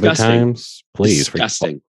 COVID disgusting. times, please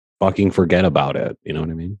Disgusting. fucking forget about it. You know what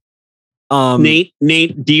I mean?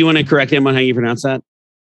 Nate, do you want to correct him on how you pronounce that?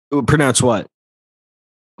 Pronounce what?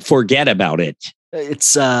 Forget about it.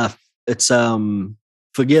 It's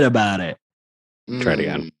forget about it. Try it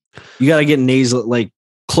again. You got to get nasal, like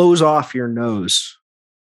close off your nose.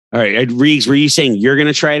 All right, Reeves, were you saying you're going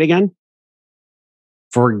to try it again?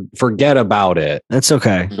 Forget about it. That's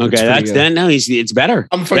okay. Okay, that's then. No, it's better.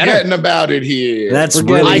 I'm forgetting about it here. That's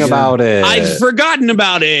Forgetting really good. about it. I've forgotten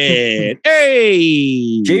about it.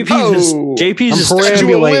 Hey, JP's I'm is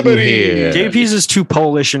perambulating liberty. here. JP's is too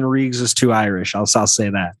Polish and Reeves is too Irish. I'll say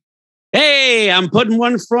that. hey, I'm putting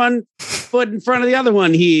one foot in front of the other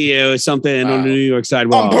one here or something on the New York I'm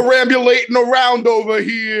sidewalk. perambulating around over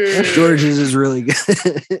here. George's is really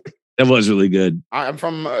good. That was really good. I'm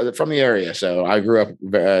from the area, so I grew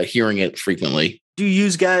up hearing it frequently. Do you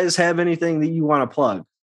guys have anything that you want to plug?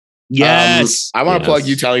 Yes. I want to Yes. plug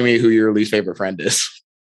you telling me who your least favorite friend is.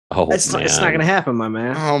 Oh, It's not going to happen, my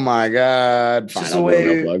man. Oh my god! It's Fine, just, I'll the go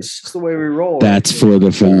way, no plugs. it's just the way we roll. That's for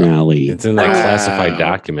the finale. It's in that Wow. classified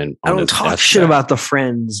document. I on don't his talk desk shit there. about the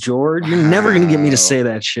friends, George. You're never going to get me to say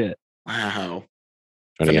that shit. Wow.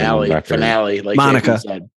 Trying to get him on record. Finale. Like Monica. JP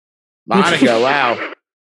said. Monica. Wow.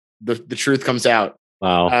 The truth comes out.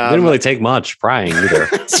 Wow. It didn't really take much prying either.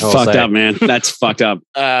 That's I will fucked say. up, man. That's fucked up.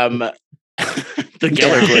 The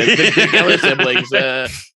Geller twins, the Geller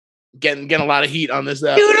siblings, getting a lot of heat on this. Dude,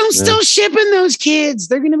 I'm still shipping those kids.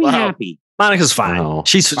 They're gonna be Wow. happy. Monica's fine. Wow.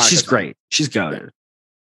 She's Monica's great. She's got it.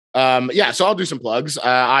 Yeah, so I'll do some plugs.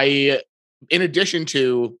 In addition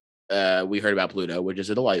to We Heard About Pluto, which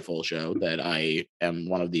is a delightful show that I am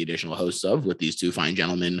one of the additional hosts of with these two fine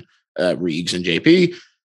gentlemen, Reegs and JP.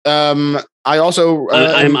 I also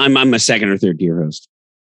I'm a second or third tier host.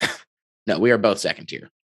 no, we are both second tier.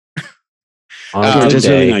 On a George, good George, that's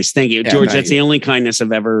really day. nice. Thank you, Yeah, George. thank That's the only kindness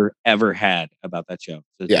I've ever had about that show.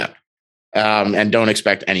 So, Yeah. And don't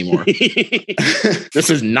expect any more. This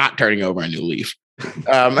is not turning over a new leaf.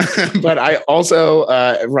 But I also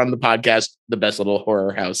run the podcast, The Best Little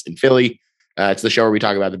Horror House in Philly. It's the show where we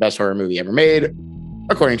talk about the best horror movie ever made,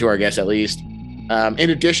 according to our guests at least. In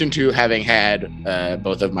addition to having had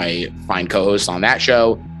both of my fine co-hosts on that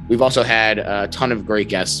show, we've also had a ton of great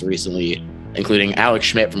guests recently, including Alex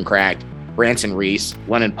Schmidt from Cracked, Branson Reese,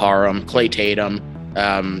 Lennon Parham, Clay Tatum,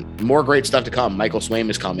 More great stuff to come. Michael Swaim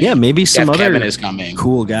is coming. Yeah, maybe some Jeff other Kevin is coming.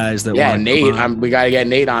 cool guys that. Yeah, wanna Nate. come on. We got to get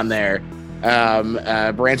Nate on there.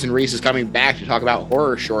 Branson Reese is coming back to talk about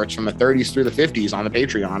horror shorts from the 30s through the 50s on the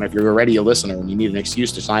Patreon. If you're already a listener and you need an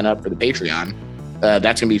excuse to sign up for the Patreon,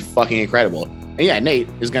 that's gonna be fucking incredible. And yeah, Nate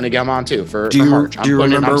is gonna come on too for March.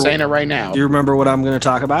 I'm saying it right now. Do you remember what I'm going to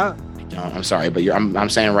talk about? No, I'm sorry, but I'm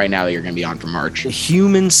saying right now that you're gonna be on for March. The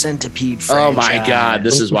Human Centipede franchise. Oh my god,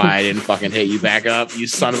 this is why I didn't fucking hit you back up, you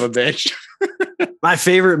son of a bitch. My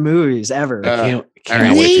favorite movies ever. Can't right. wait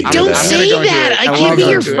to Nate, hear don't that. say gonna go into that. it. I I can't wanna be go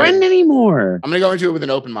your into it. friend anymore. I'm gonna go into it with an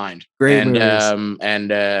open mind. Great and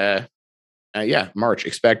yeah, March.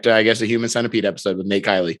 Expect I guess a Human Centipede episode with Nate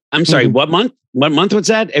Kiley. I'm sorry. What month? What month was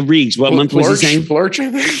that? Riggs. What month was he saying? Florch,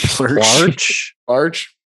 I think. Flarch. Flarch.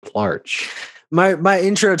 Flarch. My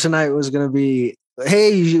intro tonight was going to be,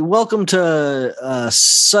 hey, welcome to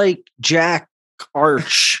Psych Jack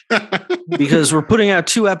Arch, because we're putting out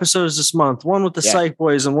 2 episodes this month, one with the Yeah. Psych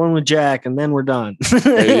Boys and one with Jack, and then we're done. There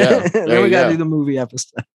you go. There Then we you got to go. do the movie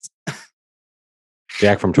episode.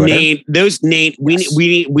 Jack from Twitter. Nate, Yes.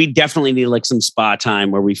 we definitely need like some spa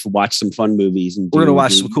time where we watch some fun movies and We're going to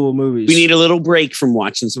watch do- some cool movies. We need a little break from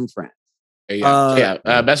watching some Friends. There you go.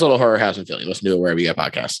 Best little horror house in Philly. Listen to it wherever you get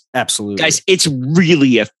podcasts. Absolutely. Guys, it's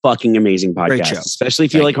really a fucking amazing Great podcast, show. especially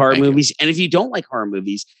if you Thank like you, horror thank you. movies. And if you don't like horror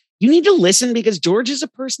movies, you need to listen because George is a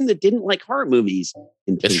person that didn't like horror movies.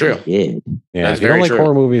 It's He true. did. Yeah, That's if you don't very like true.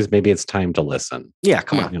 horror movies, maybe it's time to listen. Yeah,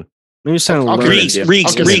 come Yeah. on. Maybe it's time to I'll learn. convince you. Riggs,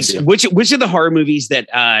 I'll convince you. which of the horror movies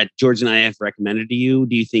that George and I have recommended to you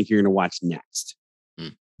do you think you're going to watch next? Do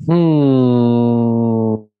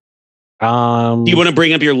Do you want to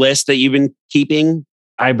bring up your list that you've been keeping?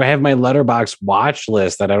 I have my Letterboxd watch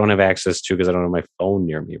list that I don't have access to because I don't have my phone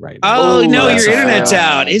near me right now. Oh, no, that's your internet's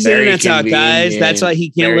out. His very internet's out, guys. That's why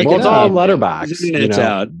he can't Very look Well, it it's all on up. Letterboxd. His internet's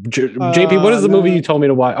out. JP, what is the movie you told me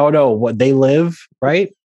to watch? Oh no, what They Live,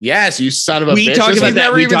 right? Yes, you son of a We bitch. talked You've about that.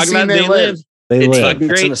 never We even talked seen about They Live. They It's Live. fucking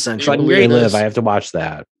That's an great. essential. Fucking They great. Live. I have to watch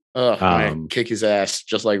that. Oh, man, Um, kick his ass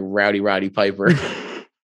just like Roddy Piper.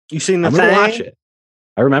 You seen the I'm thing? gonna watch it.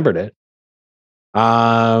 I remembered it.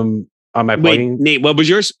 On my Wait, playing. Nate, what was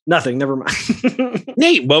yours? Nothing. Never mind.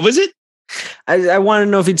 Nate, what was it? I want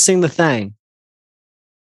to know if he'd sing the thing.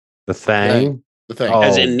 The Thing. The thing. Oh.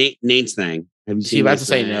 As in Nate's thing. Have you Is he about to Nate's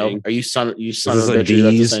say thing? no? Are you son? You Is son this of a a bitch? You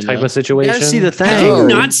have to D's say type no? of situation? You gotta see the thing. Have you Oh.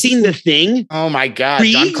 not seen the thing? Oh my god,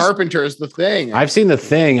 John Please? Carpenter is the thing. I've seen The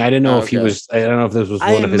Thing. I didn't know if he Okay. was. I don't know if this was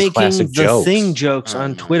I one am of his making classic the jokes. thing jokes Oh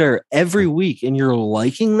on my Twitter every week, and you're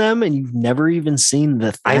liking them, and you've never even seen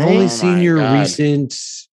the thing. I've only Oh seen my your God. recent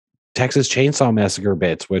Texas Chainsaw Massacre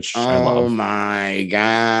bits, which I Oh love. my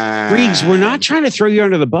god, Briggs, we're not trying to throw you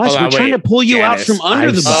under the bus. Hold on, We're trying to wait, pull you out Janice, from under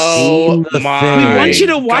I've the bus. Oh seen The my Thing. We want you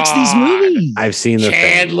to watch these God. movies. I've seen The Thing.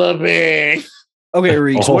 Chandler Bing. Okay,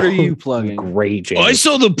 Reeks, what are Oh, you plugging? Great, James. I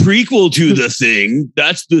saw the prequel to the thing.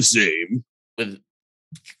 That's the same. With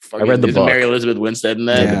I read the isn't book. Mary Elizabeth Winstead in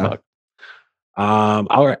that. Yeah. The book. I'll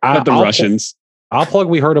Not the I'll- Russians. I'll plug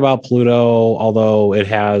We Heard About Pluto, although it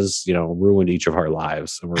has, ruined each of our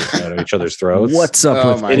lives and we're at each other's throats. What's up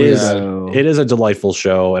Oh with my It is- Pluto? It is a delightful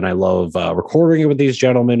show, and I love recording it with these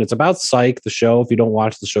gentlemen. It's about Psych, the show. If you don't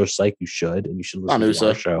watch the show Psych, you should, and you should listen to Usa.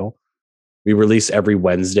 our show. We release every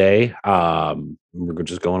Wednesday. We're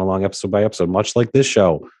just going along episode by episode, much like this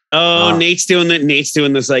show. Oh, Nate's doing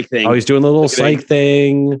the psych thing. Oh, he's doing the little Look at him. Psych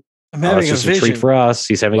thing. I'm Oh, having it's a just a vision. treat for us.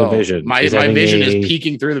 He's having a vision. My He's my having vision a is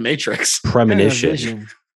peeking through the matrix. Having a premonition. vision.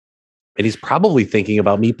 And he's probably thinking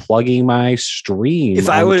about me plugging my stream If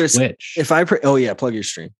I on was- Twitch. If I, plug your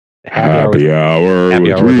stream. Happy hour Happy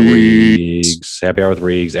with Hour with Reeks. Reeks. Happy Hour with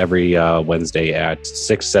Reeks every Wednesday at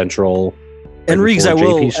 6 Central. And right Reeks, I before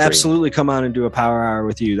will JP stream. absolutely come on and do a power hour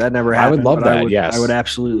with you. That never I happened. would love but that, yes. I would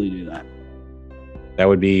absolutely do that. That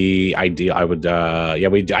would be ideal. I would,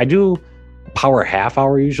 I do power half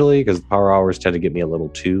hour usually because power hours tend to get me a little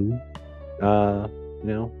too, No,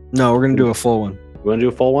 we're gonna do a full one. You want to do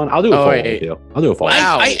a full one? I'll do a Oh, full one wait. with you. I'll do a full one.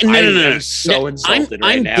 Wow. No. I'm so insulted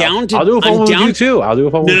I'm right now. down to. I'll do a full I'm one with down. you too. I'll do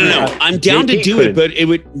a full one. No, with no, you. no. I'm down to JP do could. it, but it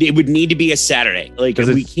would need to be a Saturday. Like 'Cause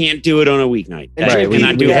we it's- can't do it on a weeknight. Right, I we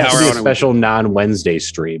cannot do we a have to power do a on a special non-Wednesday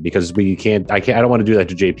stream because we can't. I don't want to do that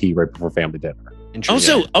to JP right before family dinner.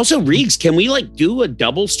 weeknight. Also, Reeks, can we like do a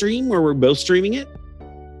double stream where we're both streaming it?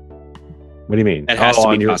 What do you mean? That has Oh, to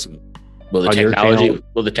on be your- possible. Will the on your technology channel.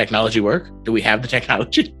 will the technology work? Do we have the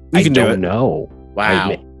technology? I can do don't it. know.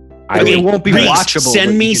 Wow. I mean, it won't be Reeks, watchable. but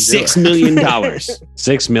Send you me can do $6 it. million.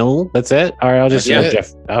 $6 million. That's it. All right. I'll just That's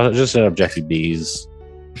set up I'll just set up Jeffy B's.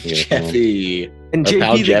 Jeffy. And Our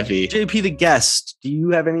pal JP, Jeffy. JP, the guest. Do you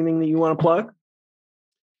have anything that you want to plug?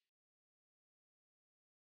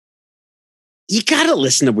 You got to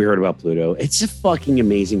listen to We Heard About Pluto. It's a fucking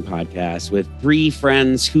amazing podcast with three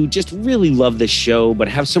friends who just really love the show, but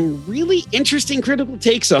have some really interesting critical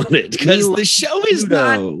takes on it because the show is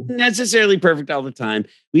not necessarily perfect all the time.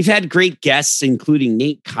 We've had great guests, including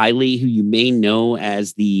Nate Kiley, who you may know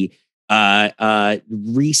as the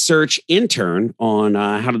research intern on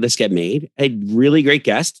How Did This Get Made? A really great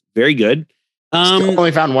guest. Very good. Still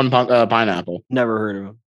only found one pineapple. Never heard of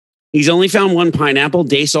him. He's only found one pineapple.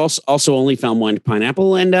 Dace also only found one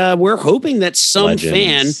pineapple. And we're hoping that some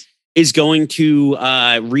fan is going to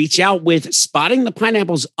reach out with spotting the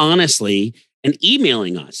pineapples honestly and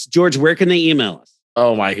emailing us. George, where can they email us?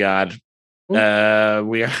 Oh, my God. We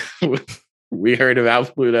heard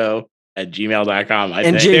about Pluto at gmail.com.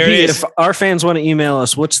 And JP, if our fans want to email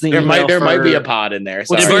us, what's the email? There might be a pod in there. If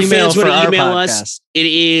our fans want to email us, it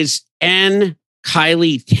is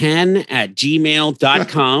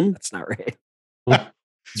nkiley10@gmail.com. That's not right.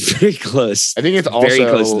 Very close. I think it's also very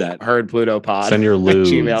close to that. Heard Pluto pod. Send your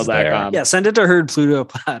lewds gmail.com. Yeah, send it to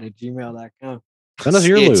heardplutopod@gmail.com. Send us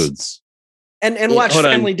your lewds. And watch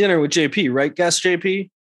Family Dinner with JP, right? Guest JP?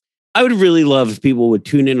 I would really love if people would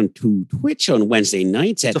tune in to Twitch on Wednesday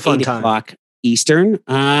nights at 8 o'clock Eastern,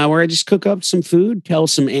 where I just cook up some food, tell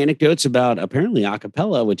some anecdotes about apparently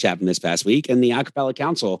acapella, which happened this past week, and the Acapella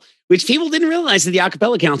Council, which people didn't realize that the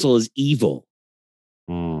Acapella Council is evil.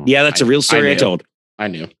 Yeah, that's a real story I told. I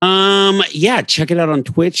knew. Yeah, check it out on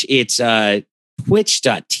Twitch. It's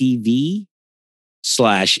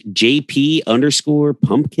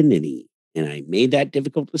twitch.tv/JP_Pumpkinity. And I made that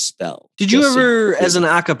difficult to spell. Did you ever, as an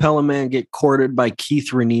acapella man, get courted by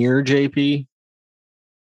Keith Raniere, JP?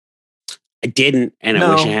 I didn't, and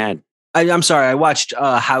I wish I had. I'm sorry. I watched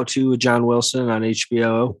How To with John Wilson on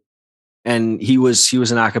HBO, and he was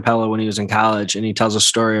an acapella when he was in college, and he tells a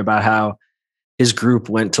story about how his group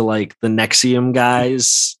went to like the Nexium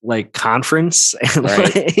guys like conference and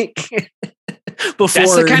before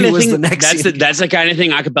that's the kind of thing. That's the kind of thing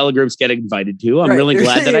acapella groups get invited to. I'm really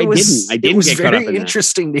glad that I didn't get caught up in that. It was very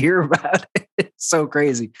interesting to hear about it. It's so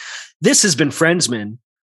crazy. This has been Friendsman.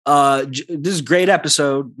 This is a great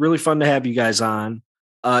episode. Really fun to have you guys on.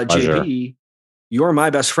 JP, you're my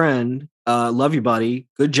best friend. Love you, buddy.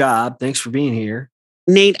 Good job. Thanks for being here.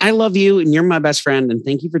 Nate, I love you, and you're my best friend, and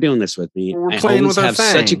thank you for doing this with me. We're playing with our have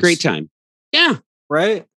such a great time. Yeah.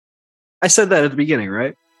 Right? I said that at the beginning,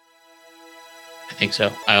 right? I think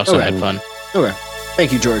so. I also had fun. Okay.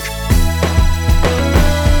 Thank you, George.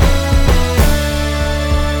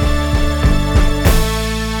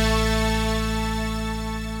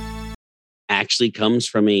 Actually comes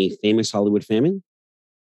from a famous Hollywood family.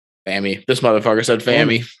 Fammy. This motherfucker said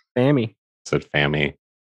Fammy. Fammy. Said Fammy.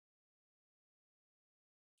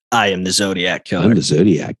 I am the Zodiac Killer. I'm the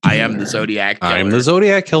Zodiac Killer. I am the Zodiac Killer. I'm the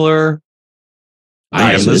Zodiac Killer.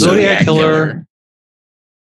 I am the Zodiac Killer.